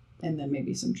 And then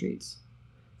maybe some treats.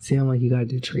 See, I'm like, you gotta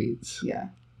do treats. Yeah.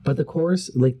 But the course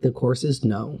is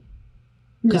no.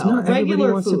 Because no, not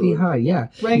everybody wants to be high. Yeah.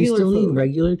 You still need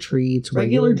regular treats,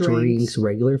 regular drinks,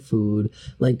 regular food.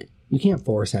 Like, you can't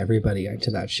force everybody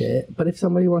into that shit. But if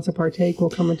somebody wants to partake,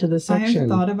 we'll come into this section. I have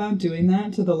thought about doing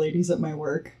that to the ladies at my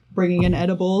work. Bringing in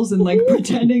edibles and like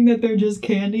pretending that they're just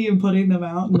candy and putting them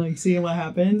out and like seeing what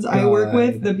happens.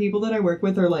 The people that I work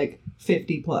with are like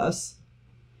 50 plus.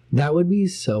 That would be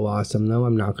so awesome, though.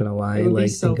 I'm not gonna lie. Like,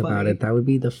 think about it. That would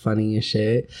be the funniest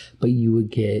shit. But you would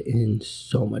get in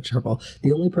so much trouble.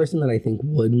 The only person that I think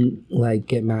wouldn't like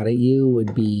get mad at you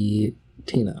would be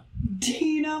Tina.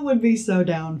 Tina would be so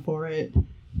down for it.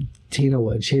 Tina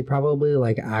would. She'd probably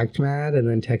like act mad and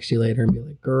then text you later and be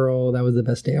like, "Girl, that was the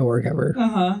best day at work ever."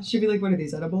 She'd be like, "What are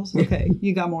these edibles? Okay,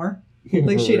 you got more."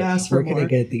 Like she'd ask for more. Where can I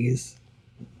get these?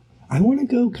 I want to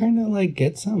go kind of like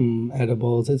get some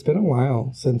edibles. It's been a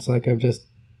while since like I've just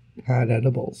had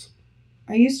edibles.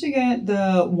 I used to get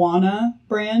the Wana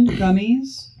brand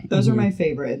gummies. Those are my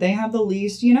favorite. They have the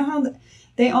least, you know how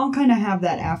they all kind of have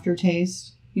that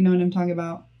aftertaste. You know what I'm talking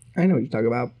about? I know what you're talking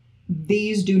about.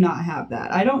 These do not have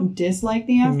that. I don't dislike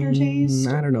the aftertaste.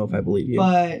 I don't know if I believe you.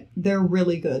 But they're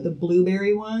really good. The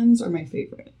blueberry ones are my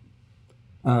favorite.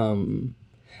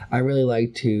 I really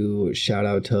like to shout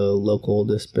out to local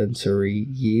dispensary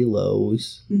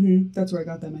Yelo's. That's where I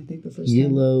got them, I think, the first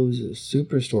Yelo's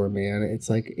Superstore, man. It's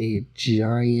like a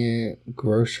giant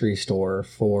grocery store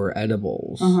for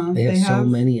edibles. They have so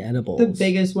many edibles.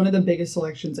 One of the biggest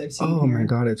selections I've seen Oh here. my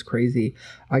god, it's crazy.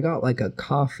 I got like a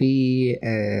coffee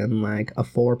and like a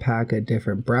 4-pack of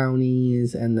different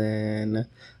brownies, and then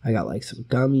I got like some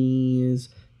gummies.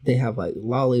 They have like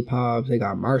lollipops, they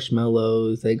got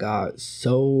marshmallows, they got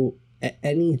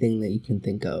anything that you can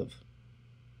think of.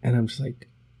 And I'm just like,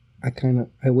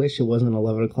 I wish it wasn't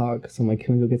 11 o'clock because I'm like,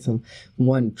 can we go get some?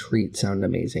 Treats sound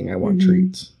amazing. I want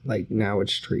treats. Like now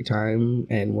it's treat time.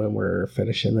 And when we're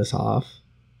finishing this off.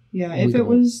 Yeah, if it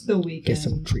was the weekend. Get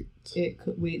some treats.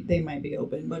 They might be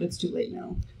open, but it's too late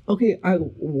now. Okay,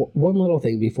 one little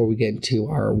thing before we get into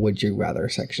our Would You Rather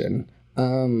section.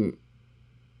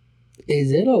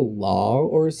 Is it a law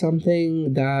or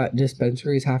something that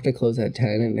dispensaries have to close at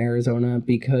 10 in Arizona?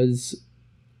 Because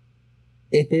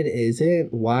if it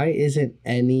isn't, why isn't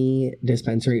any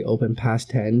dispensary open past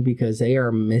 10? Because they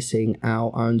are missing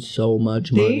out on so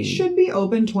much money. They should be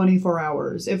open 24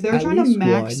 hours. If they're trying to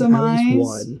maximize... At least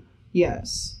one.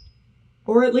 Yes.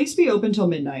 Or at least be open till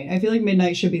midnight. I feel like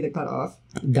midnight should be the cutoff.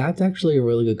 That's actually a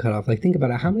really good cutoff. Like, think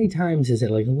about it. How many times is it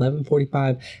like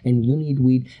 11:45 and you need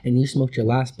weed and you smoked your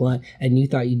last blunt and you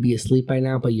thought you'd be asleep by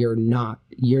now, but you're not.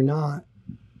 You're not.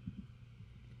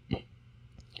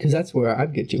 Because that's where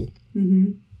I'd get you.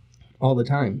 All the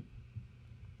time.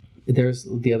 There's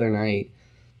the other night,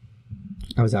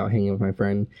 I was out hanging with my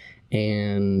friend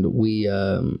and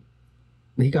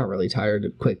he got really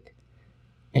tired quick.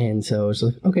 And so it's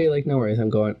like, okay, like, no worries,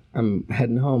 I'm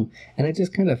heading home. And it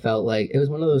just kind of felt like, it was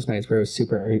one of those nights where it was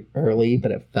super early,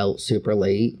 but it felt super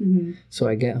late. Mm-hmm. So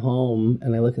I get home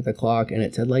and I look at the clock and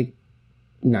it said like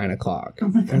 9 o'clock. Oh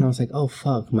my God. And I was like, oh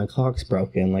fuck, my clock's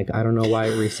broken. Like, I don't know why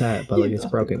it reset, but like, it's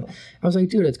broken. I was like,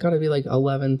 dude, it's gotta be like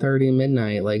 11:30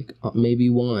 midnight, like maybe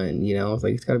 1, you know? I was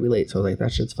like, it's gotta be late. So I was like,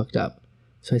 that shit's fucked up.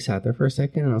 So I sat there for a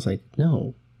second and I was like,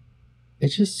 no,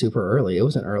 it's just super early. It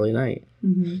was an early night.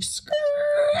 Mm-hmm.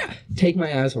 Take my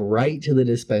ass right to the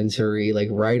dispensary, like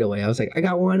right away. I was like, I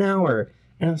got 1 hour.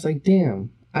 And I was like,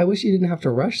 damn, I wish you didn't have to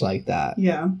rush like that.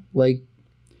 Yeah. Like,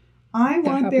 I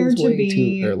want there to way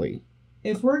be too early.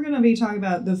 If we're going to be talking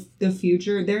about the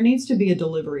future, there needs to be a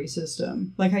delivery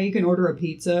system. Like how you can order a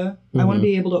pizza. I want to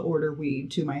be able to order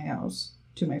weed to my house,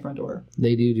 to my front door.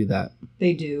 They do that.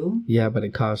 They do? Yeah, but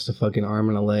it costs a fucking arm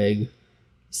and a leg.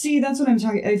 See, that's what I'm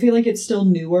talking. I feel like it's still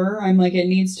newer. I'm like, it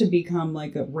needs to become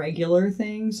like a regular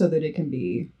thing so that it can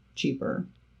be cheaper.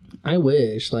 I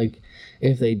wish, like,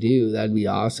 if they do, that'd be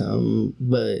awesome.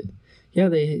 But yeah,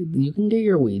 you can get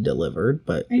your weed delivered,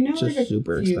 but I know it's just like a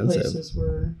super few expensive. places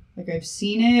where like I've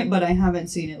seen it, but I haven't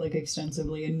seen it like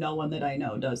extensively, and no one that I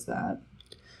know does that.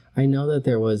 I know that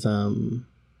there was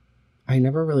I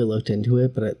never really looked into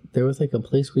it, but there was like a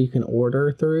place where you can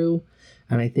order through.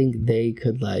 And I think they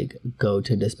could like go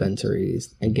to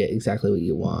dispensaries and get exactly what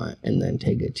you want and then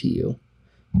take it to you.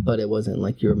 But it wasn't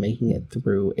like you were making it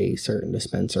through a certain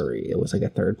dispensary. It was like a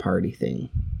third party thing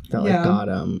that like got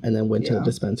them and then went to the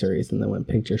dispensaries and then went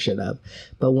picked your shit up.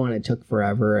 But one, it took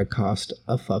forever. It cost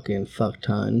a fucking fuck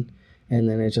ton. And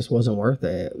then it just wasn't worth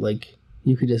it. Like,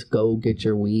 you could just go get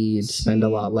your weed, spend a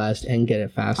lot less, and get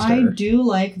it faster. I do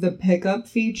like the pickup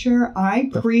feature. I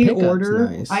pre-order.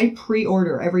 Nice. I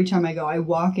pre-order every time I go. I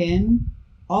walk in.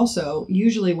 Also,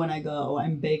 usually when I go,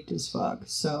 I'm baked as fuck.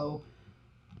 So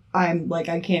I'm like,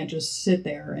 I can't just sit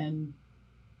there and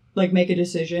like make a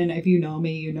decision. If you know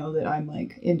me, you know that I'm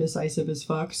like indecisive as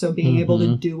fuck. So being able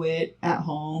to do it at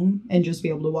home and just be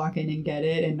able to walk in and get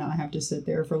it and not have to sit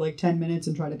there for like 10 minutes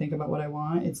and try to think about what I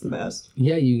want, it's the best.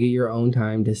 Yeah, you get your own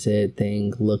time to sit,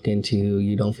 think, look into.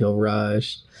 You don't feel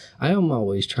rushed. I am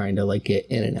always trying to like get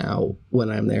in and out when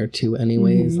I'm there too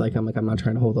anyways. Like I'm not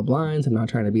trying to hold the blinds. I'm not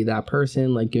trying to be that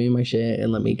person. Like, give me my shit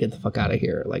and let me get the fuck out of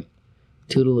here. Like,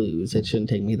 toodaloos. It shouldn't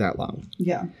take me that long.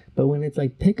 Yeah. But when it's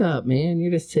like pickup, man,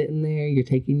 you're just sitting there, you're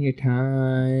taking your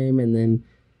time, and then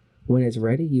when it's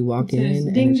ready, you walk in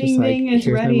and it's just like, here's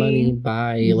my money,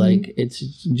 bye. Like, it's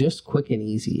just quick and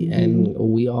easy, and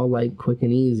we all like quick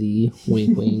and easy.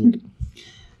 Wink, wink.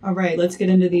 All right, let's get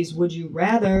into these would you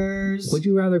rathers. Would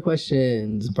you rather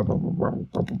questions?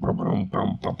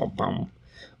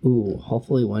 Ooh,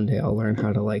 hopefully one day I'll learn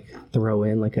how to like throw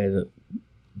in like a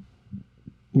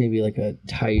maybe like a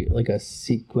tight, like a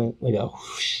sequence, like a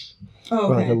whoosh,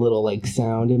 or like a little like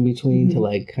sound in between to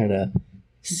like kind of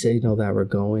signal that we're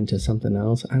going to something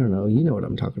else. I don't know. You know what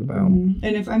I'm talking about. And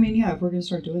if we're gonna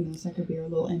start doing this, that could be our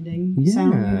little ending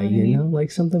sound. Yeah, you know,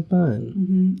 like something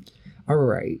fun. All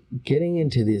right, getting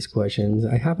into these questions,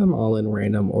 I have them all in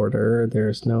random order.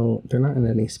 They're not in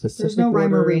any specific There's no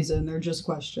rhyme order. or reason. They're just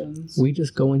questions. We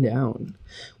just going down.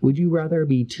 Would you rather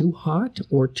be too hot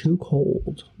or too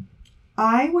cold?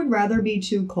 I would rather be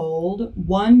too cold.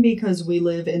 One, because we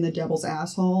live in the devil's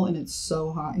asshole and it's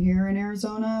so hot here in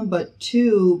Arizona. But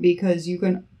two, because you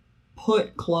can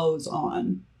put clothes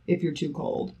on if you're too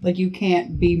cold. Like, you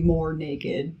can't be more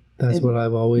naked. That's what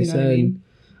I've always said. I mean?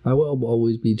 I will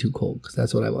always be too cold because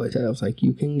that's what I've always said. I was like,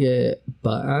 you can get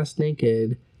butt-ass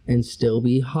naked and still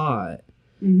be hot.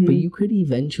 But you could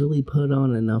eventually put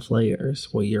on enough layers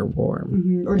where you're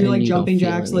warm. Or do like jumping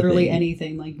jacks, literally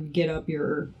anything. Like, get up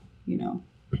your...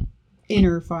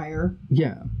 inner fire.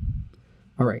 Yeah.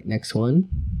 All right, next one.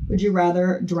 Would you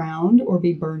rather drowned or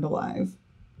be burned alive?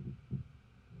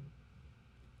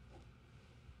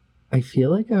 I feel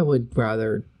like I would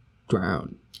rather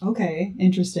drown. Okay,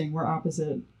 interesting. We're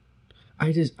opposite.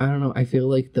 I don't know. I feel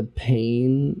like the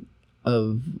pain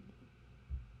of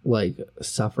like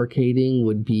suffocating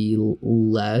would be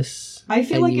less. I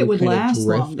feel like it would last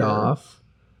drift longer. Off.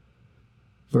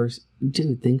 Versus,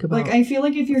 dude, think about... Like, I feel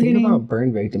like if you're Think about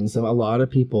burn victims. So a lot of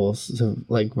people,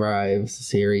 survive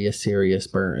serious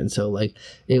burn. So, like,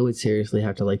 it would seriously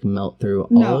have to, like, melt through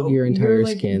all of your entire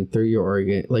skin, through your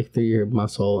organ, like, through your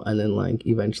muscle, and then, like,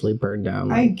 eventually burn down,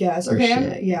 like, I guess.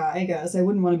 Okay, I guess. I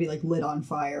wouldn't want to be, like, lit on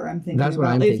fire. I'm thinking that's about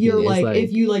what I'm if thinking you're, like, like...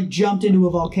 If you, like, jumped into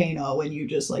a volcano and you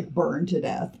just, like, burned to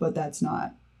death, but that's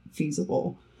not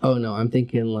feasible. Oh, no, I'm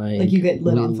thinking, like... Like, you get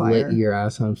lit on fire. Lit your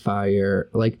ass on fire.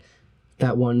 Like...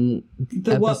 that one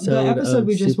the episode of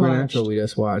we just Supernatural watched. we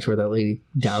just watched where that lady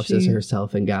douses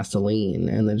herself in gasoline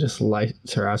and then just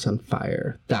lights her house on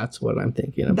fire. That's what I'm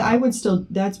thinking about.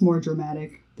 That's more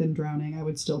dramatic than drowning. I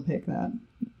would still pick that.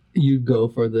 You'd go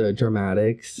for the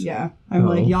dramatics? Yeah. I'm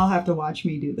like, y'all have to watch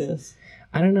me do this.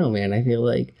 I don't know, man. I feel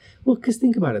like, well, because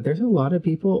think about it. There's a lot of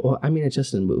people, well, I mean, it's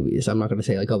just in movies. I'm not going to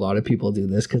say like a lot of people do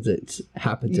this because it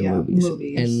happens in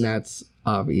movies. And that's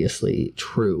obviously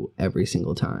true every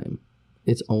single time.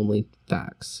 It's only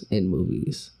facts in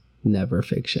movies, never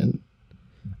fiction.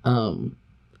 But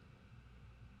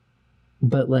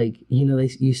like, you know,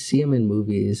 you see them in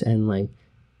movies and like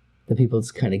the people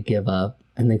just kind of give up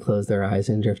and they close their eyes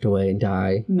and drift away and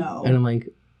die. No. And I'm like,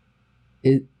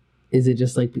 is it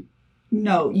just like...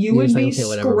 No, you would be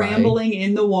scrambling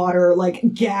in the water,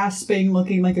 like gasping,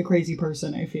 looking like a crazy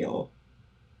person, I feel.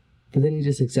 But then you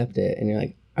just accept it and you're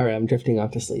like, all right, I'm drifting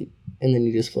off to sleep. And then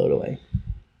you just float away.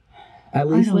 At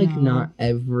least like not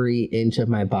every inch of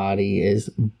my body is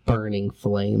burning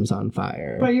flames on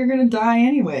fire. But you're going to die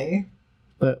anyway.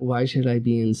 But why should I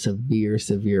be in severe,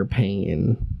 severe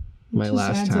pain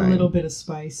last time? Adds a little bit of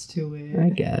spice to it. I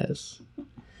guess.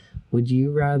 Would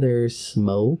you rather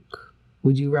smoke?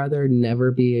 Would you rather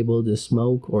never be able to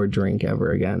smoke or drink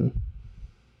ever again?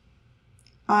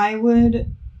 I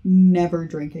would never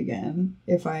drink again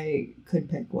if I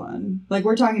could pick one. Like,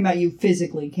 we're talking about you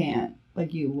physically can't.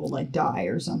 Like, you will, like, die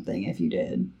or something if you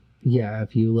did. Yeah,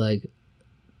 if you, like,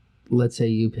 let's say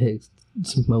you picked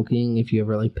smoking, if you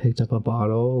ever, like, picked up a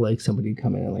bottle, like, somebody'd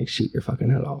come in and, like, shoot your fucking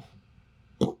head off.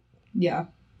 Yeah.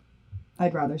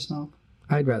 I'd rather smoke.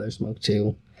 I'd rather smoke,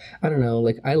 too. I don't know,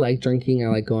 like, I like drinking, I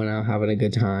like going out having a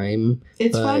good time.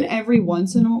 It's fun every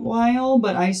once in a while,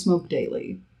 but I smoke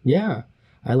daily. Yeah,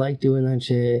 I like doing that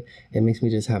shit. It makes me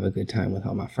just have a good time with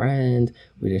all my friends.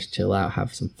 We just chill out,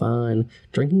 have some fun.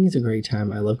 Drinking is a great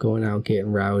time. I love going out,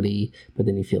 getting rowdy, but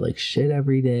then you feel like shit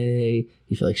every day.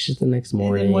 You feel like shit the next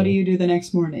morning. And then what do you do the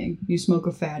next morning? You smoke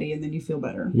a fatty and then you feel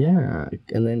better. Yeah,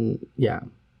 and then, yeah,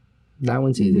 that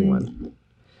one's an easy one.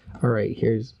 All right,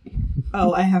 here's...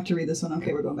 Oh, I have to read this one.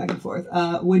 Okay, we're going back and forth.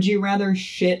 Would you rather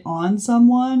shit on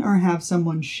someone or have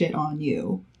someone shit on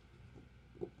you?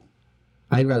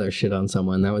 I'd rather shit on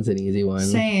someone. That one's an easy one.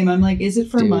 Same. I'm like, is it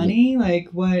for money? Like,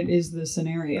 what is the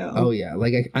scenario? Oh, yeah.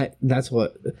 Like, I that's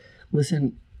what...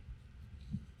 Listen,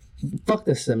 fuck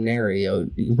the scenario.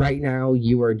 Right now,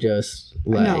 you are just,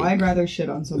 like... No, I'd rather shit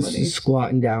on somebody.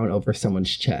 Squatting down over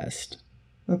someone's chest.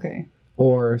 Okay.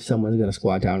 Or someone's going to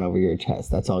squat down over your chest.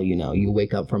 That's all you know. You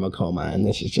wake up from a coma and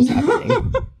this is just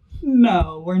happening.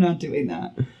 No, we're not doing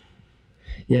that.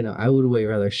 Yeah, no, I would way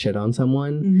rather shit on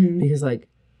someone because, like...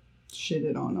 Shit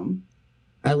it on them.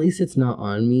 At least it's not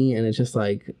on me and it's just,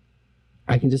 like...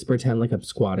 I can just pretend like I'm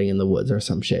squatting in the woods or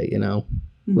some shit, you know?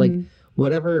 Like,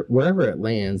 wherever it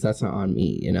lands, that's not on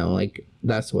me, you know? Like,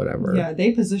 that's whatever. Yeah,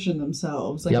 they position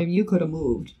themselves. Like, if you could have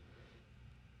moved.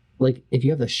 Like, if you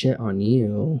have the shit on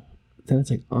you... Then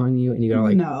it's like on you and you gotta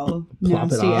like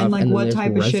plop it off. And like what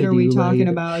type of shit are we talking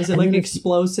about? Is it like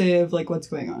explosive? Like what's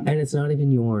going on? And it's not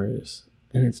even yours.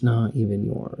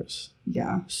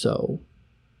 Yeah. So,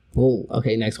 well,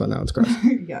 okay, next one. That one's gross.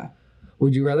 Yeah.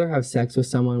 Would you rather have sex with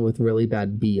someone with really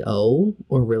bad BO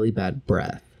or really bad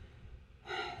breath?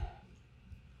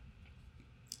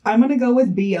 I'm gonna go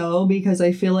with BO because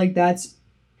I feel like that's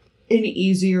an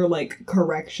easier like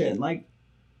correction. Like,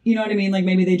 you know what I mean? Like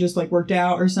maybe they just like worked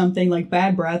out or something. Like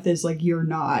bad breath is like you're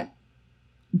not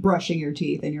brushing your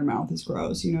teeth and your mouth is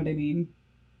gross. You know what I mean?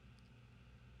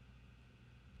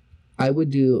 I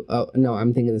would do. Oh no,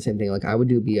 I'm thinking the same thing. Like I would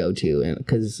do BO too, and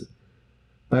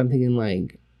but I'm thinking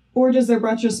like. Or does their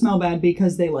breath just smell bad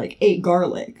because they like ate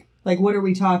garlic? Like what are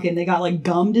we talking? They got like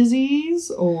gum disease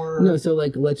or no? So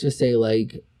like let's just say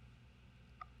like.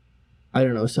 I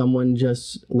don't know, someone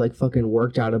just, like, fucking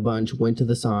worked out a bunch, went to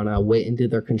the sauna, went and did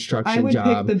their construction job.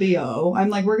 I would pick the BO. I'm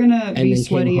like, we're gonna be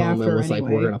sweaty after and was anyway.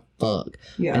 Like, we're gonna fuck.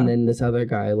 Yeah. And then this other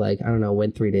guy, like, I don't know,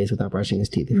 went 3 days without brushing his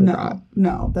teeth. He forgot.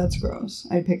 No, that's gross.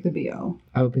 I'd pick the BO.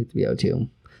 I would pick the BO, too.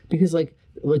 Because, like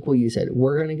what you said,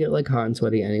 we're gonna get, like, hot and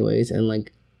sweaty anyways, and,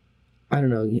 like, I don't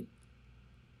know,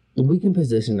 we can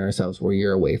position ourselves where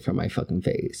you're away from my fucking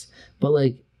face. But,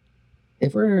 like,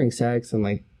 if we're having sex and,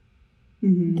 like,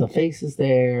 the face is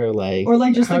there, like... Or,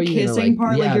 like, just the kissing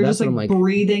part, like, you're just, like,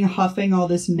 breathing, huffing all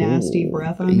this nasty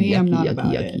breath on me. I'm not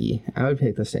about it. I would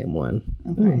pick the same one.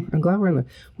 Okay. Ooh, I'm glad we're in the...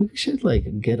 We should,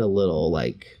 like, get a little,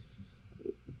 like,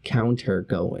 counter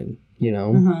going, you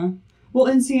know? Uh-huh. Well,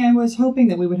 and see, I was hoping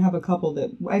that we would have a couple that...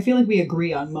 I feel like we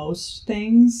agree on most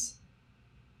things.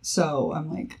 So,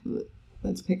 I'm like,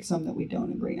 let's pick some that we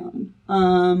don't agree on.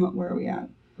 Where are we at?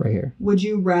 right here. Would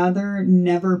you rather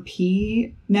never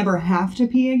have to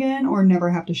pee again, or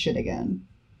never have to shit again?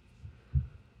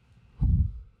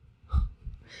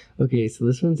 Okay, so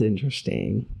this one's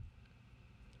interesting.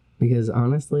 Because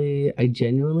honestly, I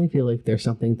genuinely feel like there's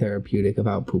something therapeutic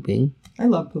about pooping. I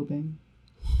love pooping.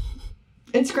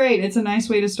 It's great. It's a nice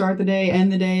way to start the day,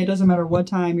 end the day. It doesn't matter what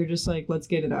time. You're just like, let's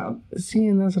get it out. See,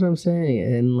 and that's what I'm saying.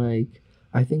 And like,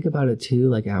 I think about it too,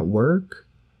 like at work,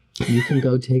 you can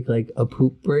go take like a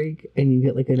poop break and you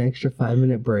get like an extra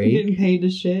 5-minute break. You're getting paid to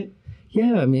shit.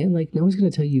 Yeah, man. Like, no one's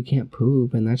going to tell you can't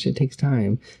poop, and that shit takes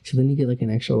time. So then you get like an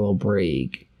extra little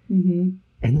break. Mm-hmm.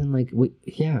 And then like,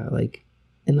 like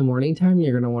in the morning time,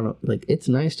 you're going to want to, like, it's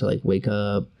nice to like wake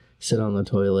up, sit on the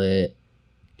toilet,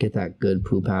 get that good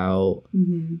poop out,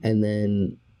 and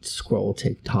then scroll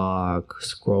TikTok,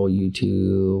 scroll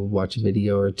YouTube, watch a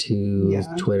video or two,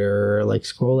 Twitter, like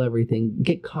scroll everything,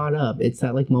 get caught up. It's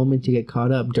that like moment to get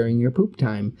caught up during your poop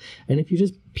time. And if you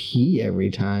just pee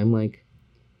every time, like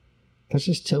that's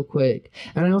just so quick.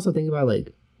 And I also think about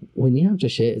like when you have to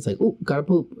shit, it's like, oh, gotta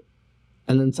poop.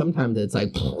 And then sometimes it's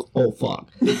like, oh fuck.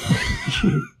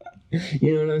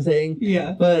 You know what I'm saying?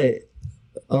 Yeah. But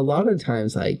a lot of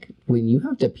times, like, when you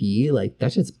have to pee, like,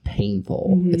 that's just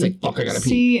painful. Mm-hmm. It's like, fuck, I gotta pee.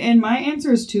 See, and my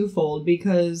answer is twofold,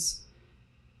 because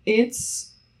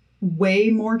it's way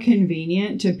more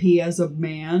convenient to pee as a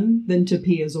man than to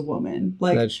pee as a woman.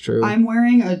 Like, that's true. I'm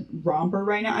wearing a romper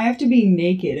right now. I have to be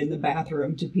naked in the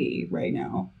bathroom to pee right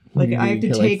now. Like, I have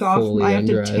to take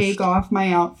off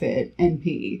my outfit and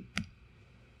pee.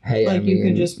 Hey, like, you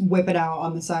could just whip it out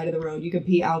on the side of the road. You could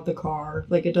pee out the car.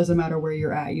 Like, it doesn't matter where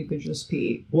you're at. You could just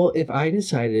pee. Well, if I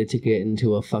decided to get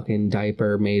into a fucking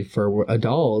diaper made for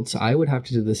adults, I would have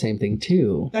to do the same thing,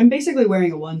 too. I'm basically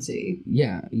wearing a onesie.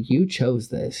 Yeah, you chose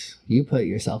this. You put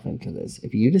yourself into this.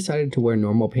 If you decided to wear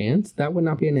normal pants, that would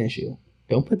not be an issue.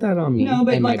 Don't put that on me. No,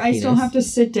 but, like, I still have to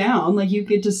sit down. Like, you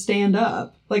get to stand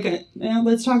up. Like,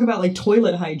 let's talk about, like,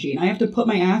 toilet hygiene. I have to put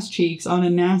my ass cheeks on a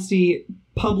nasty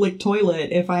public toilet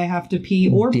if I have to pee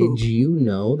or poop. Did you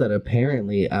know that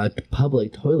apparently a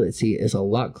public toilet seat is a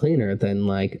lot cleaner than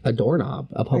like a doorknob,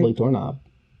 a public doorknob?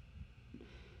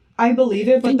 I believe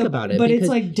it, but Think about it, but it's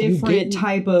like different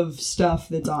type of stuff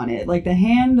that's on it. Like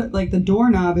the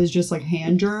doorknob is just like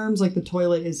hand germs. Like the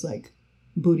toilet is like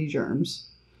booty germs.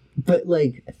 But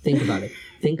like, think about it.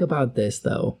 Think about this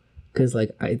though, because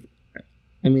like I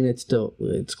mean, it's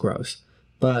gross,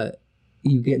 but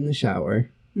you get in the shower.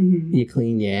 Mm-hmm. You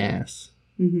clean your ass.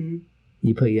 Mm-hmm.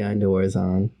 You put your underwears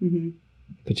on. Mm-hmm.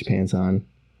 Put your pants on.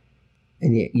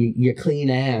 And your clean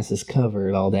ass is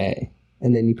covered all day.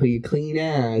 And then you put your clean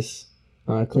ass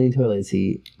on a clean toilet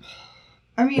seat.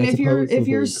 I mean, if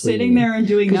you're sitting there and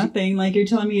doing nothing, like you're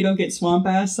telling me you don't get swamp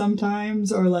ass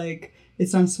sometimes, or like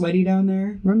it's not sweaty down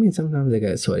there. I mean, sometimes I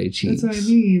got sweaty cheeks. That's what I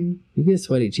mean. You get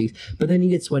sweaty cheeks, but then you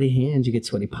get sweaty hands, you get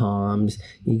sweaty palms,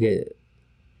 you get...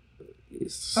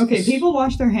 Okay, people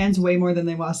wash their hands way more than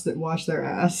they wash their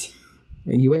ass.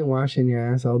 You ain't washing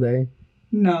your ass all day?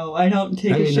 No, I don't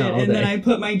take a shit, and then I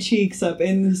put my cheeks up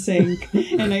in the sink,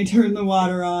 and I turn the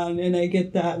water on, and I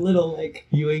get that little, like...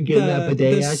 You ain't getting that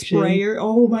bidet action? Sprayer.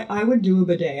 Oh, I would do a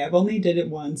bidet. I've only did it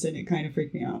once, and it kind of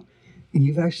freaked me out.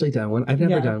 You've actually done one? I've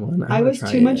never done one. I was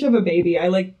too much of a baby. I,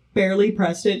 like, barely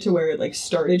pressed it to where it, like,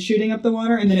 started shooting up the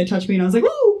water, and then it touched me, and I was like,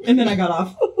 woo! And then I got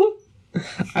off.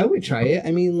 I would try it.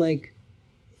 I mean, like...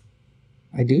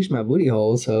 I douche my booty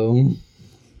hole, so...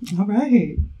 All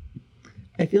right.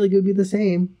 I feel like it would be the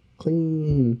same.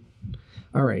 Clean.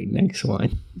 All right, next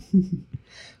one.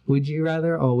 Would you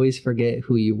rather always forget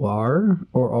who you are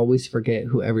or always forget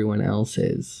who everyone else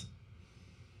is?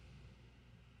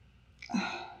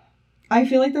 I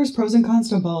feel like there's pros and cons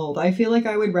to both. I feel like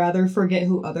I would rather forget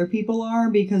who other people are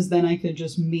because then I could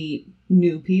just meet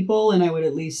new people and I would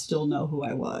at least still know who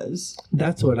I was.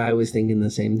 That's what I was thinking, the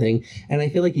same thing. And I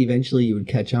feel like eventually you would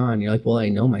catch on. You're like, well, I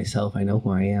know myself. I know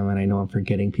who I am. And I know I'm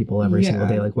forgetting people every single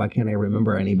day. Like, why can't I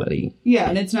remember anybody? Yeah.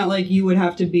 And it's not like you would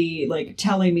have to be like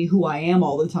telling me who I am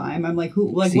all the time. I'm like,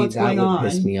 what's going on?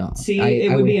 Piss me off. See,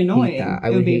 it would be annoying. I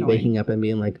would hate waking up and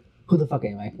being like, who the fuck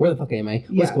am I? Where the fuck am I?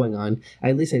 What's going on?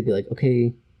 At least I'd be like,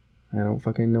 okay, I don't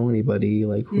fucking know anybody.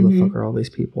 Like, who the fuck are all these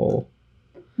people?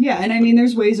 Yeah, and I mean,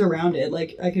 there's ways around it.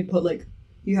 Like, I could put, like,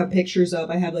 you have pictures up.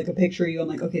 I have, like, a picture of you. I'm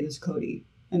like, okay, this is Cody.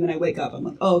 And then I wake up. I'm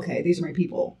like, oh, okay, these are my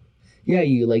people. Yeah,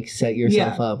 you, like, set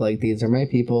yourself up. Like, these are my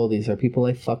people. These are people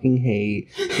I fucking hate.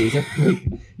 These are...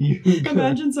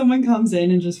 Imagine someone comes in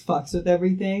and just fucks with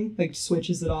everything. Like,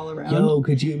 switches it all around. Yo,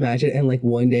 could you imagine? And, like,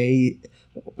 one day...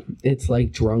 It's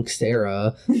like drunk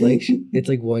Sarah. Like, it's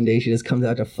like one day she just comes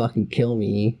out to fucking kill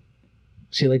me.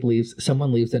 She like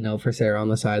someone leaves a note for Sarah on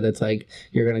the side that's like,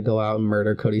 you're gonna go out and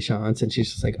murder Cody Shantz, and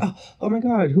she's just like, oh my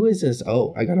god, who is this?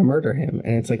 Oh, I gotta murder him.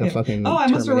 And it's like a fucking I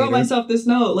must have wrote myself this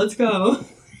note, let's go.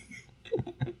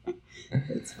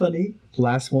 It's funny.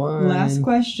 Last one. Last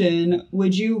question.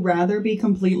 Would you rather be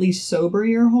completely sober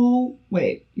your whole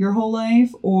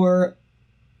life, or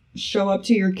show up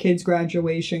to your kid's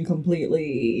graduation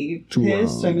completely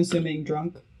pissed? I'm assuming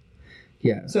drunk.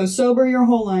 Yeah. So sober your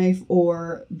whole life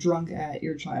or drunk at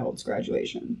your child's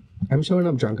graduation? I'm showing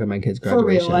up drunk at my kid's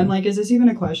graduation. For real. I'm like, is this even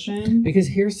a question? Because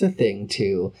here's the thing,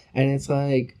 too. And it's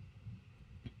like,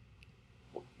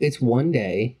 it's one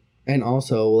day. And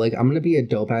also, like, I'm going to be a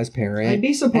dope-ass parent. I'd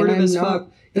be supportive as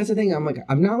fuck. That's the thing. I'm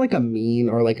not, like, a mean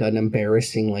or, like, an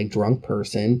embarrassing, like, drunk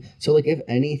person. So, like, if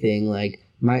anything, like,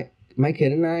 my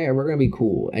kid and we're going to be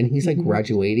cool. And he's, like,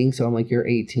 graduating. So I'm like, you're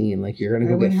 18. Like, you're going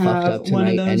to go get fucked up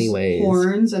tonight anyways.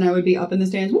 Horns, and I would be up in the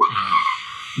stands.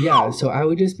 Yeah, so I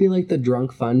would just be, like, the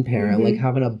drunk fun parent. Like,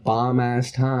 having a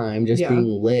bomb-ass time. Just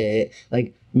being lit.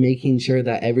 Like, making sure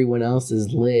that everyone else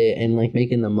is lit and like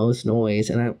making the most noise,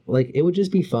 and I like it would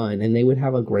just be fun, and they would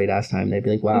have a great ass time. They'd be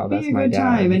like, wow, that's my dad.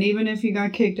 Time. And even if you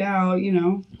got kicked out, you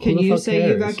know, can you say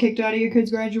you got kicked out of your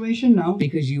kid's graduation? No,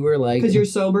 because you were like, because you're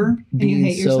sober and you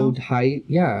hate yourself. So tight.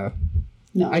 Yeah,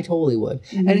 no, I totally would.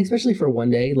 And especially for one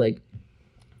day, like,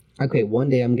 okay, one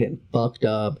day I'm getting fucked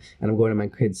up and I'm going to my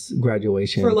kid's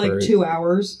graduation for like 2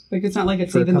 hours. Like, it's not like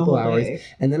it's even the whole day.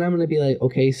 And then I'm going to be like,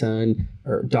 okay, son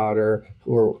or daughter,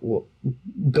 or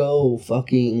go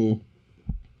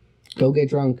get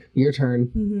drunk. Your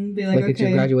turn. Be like, okay. It's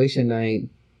your graduation night.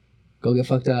 Go get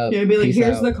fucked up. Yeah, be like,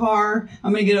 here's the car.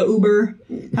 I'm going to get an Uber.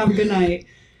 Have a good night.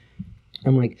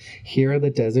 I'm like, here are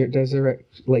the desert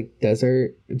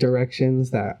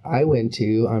directions that I went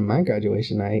to on my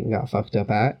graduation night and got fucked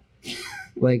up at.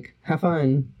 Like, have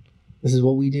fun. This is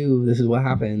what we do. This is what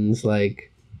happens.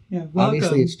 Like, yeah,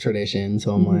 obviously it's tradition.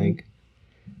 So I'm like,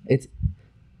 it's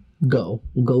go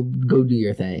do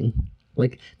your thing.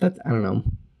 Like, that's, I don't know.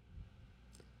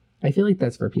 I feel like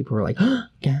that's for people who are like, oh,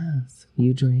 gas,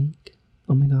 you drink.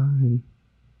 Oh my God.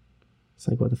 It's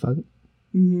like, what the fuck?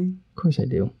 Of course I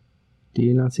do. Do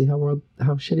you not see how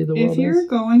shitty the world is? If you're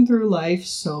going through life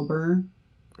sober,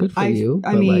 good for you.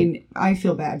 I mean, I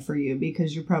feel bad for you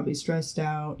because you're probably stressed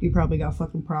out. You probably got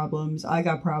fucking problems. I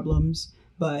got problems,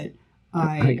 but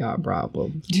I got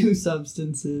problems. Do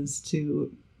substances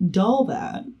to dull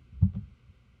that.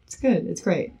 It's good. It's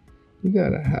great. You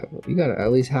gotta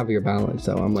at least have your balance.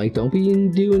 So I'm like, don't be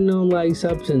doing no like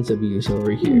substance abuse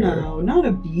over here. No, not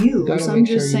abuse. I'm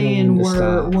just saying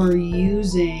we're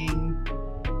using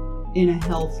in a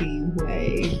healthy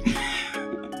way.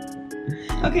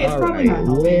 Okay, it's probably not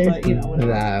healthy, but you know,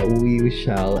 whatever. That we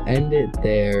shall end it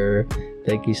there.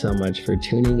 Thank you so much for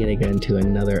tuning in again to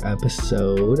another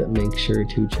episode. Make sure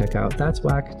to check out That's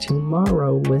Whack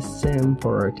tomorrow with Sim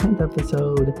for our 10th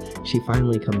episode. She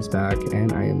finally comes back,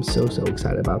 and I am so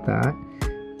excited about that.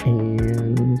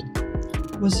 And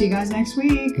we'll see you guys next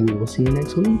week. We will see you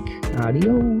next week.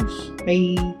 Adios.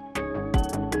 Bye.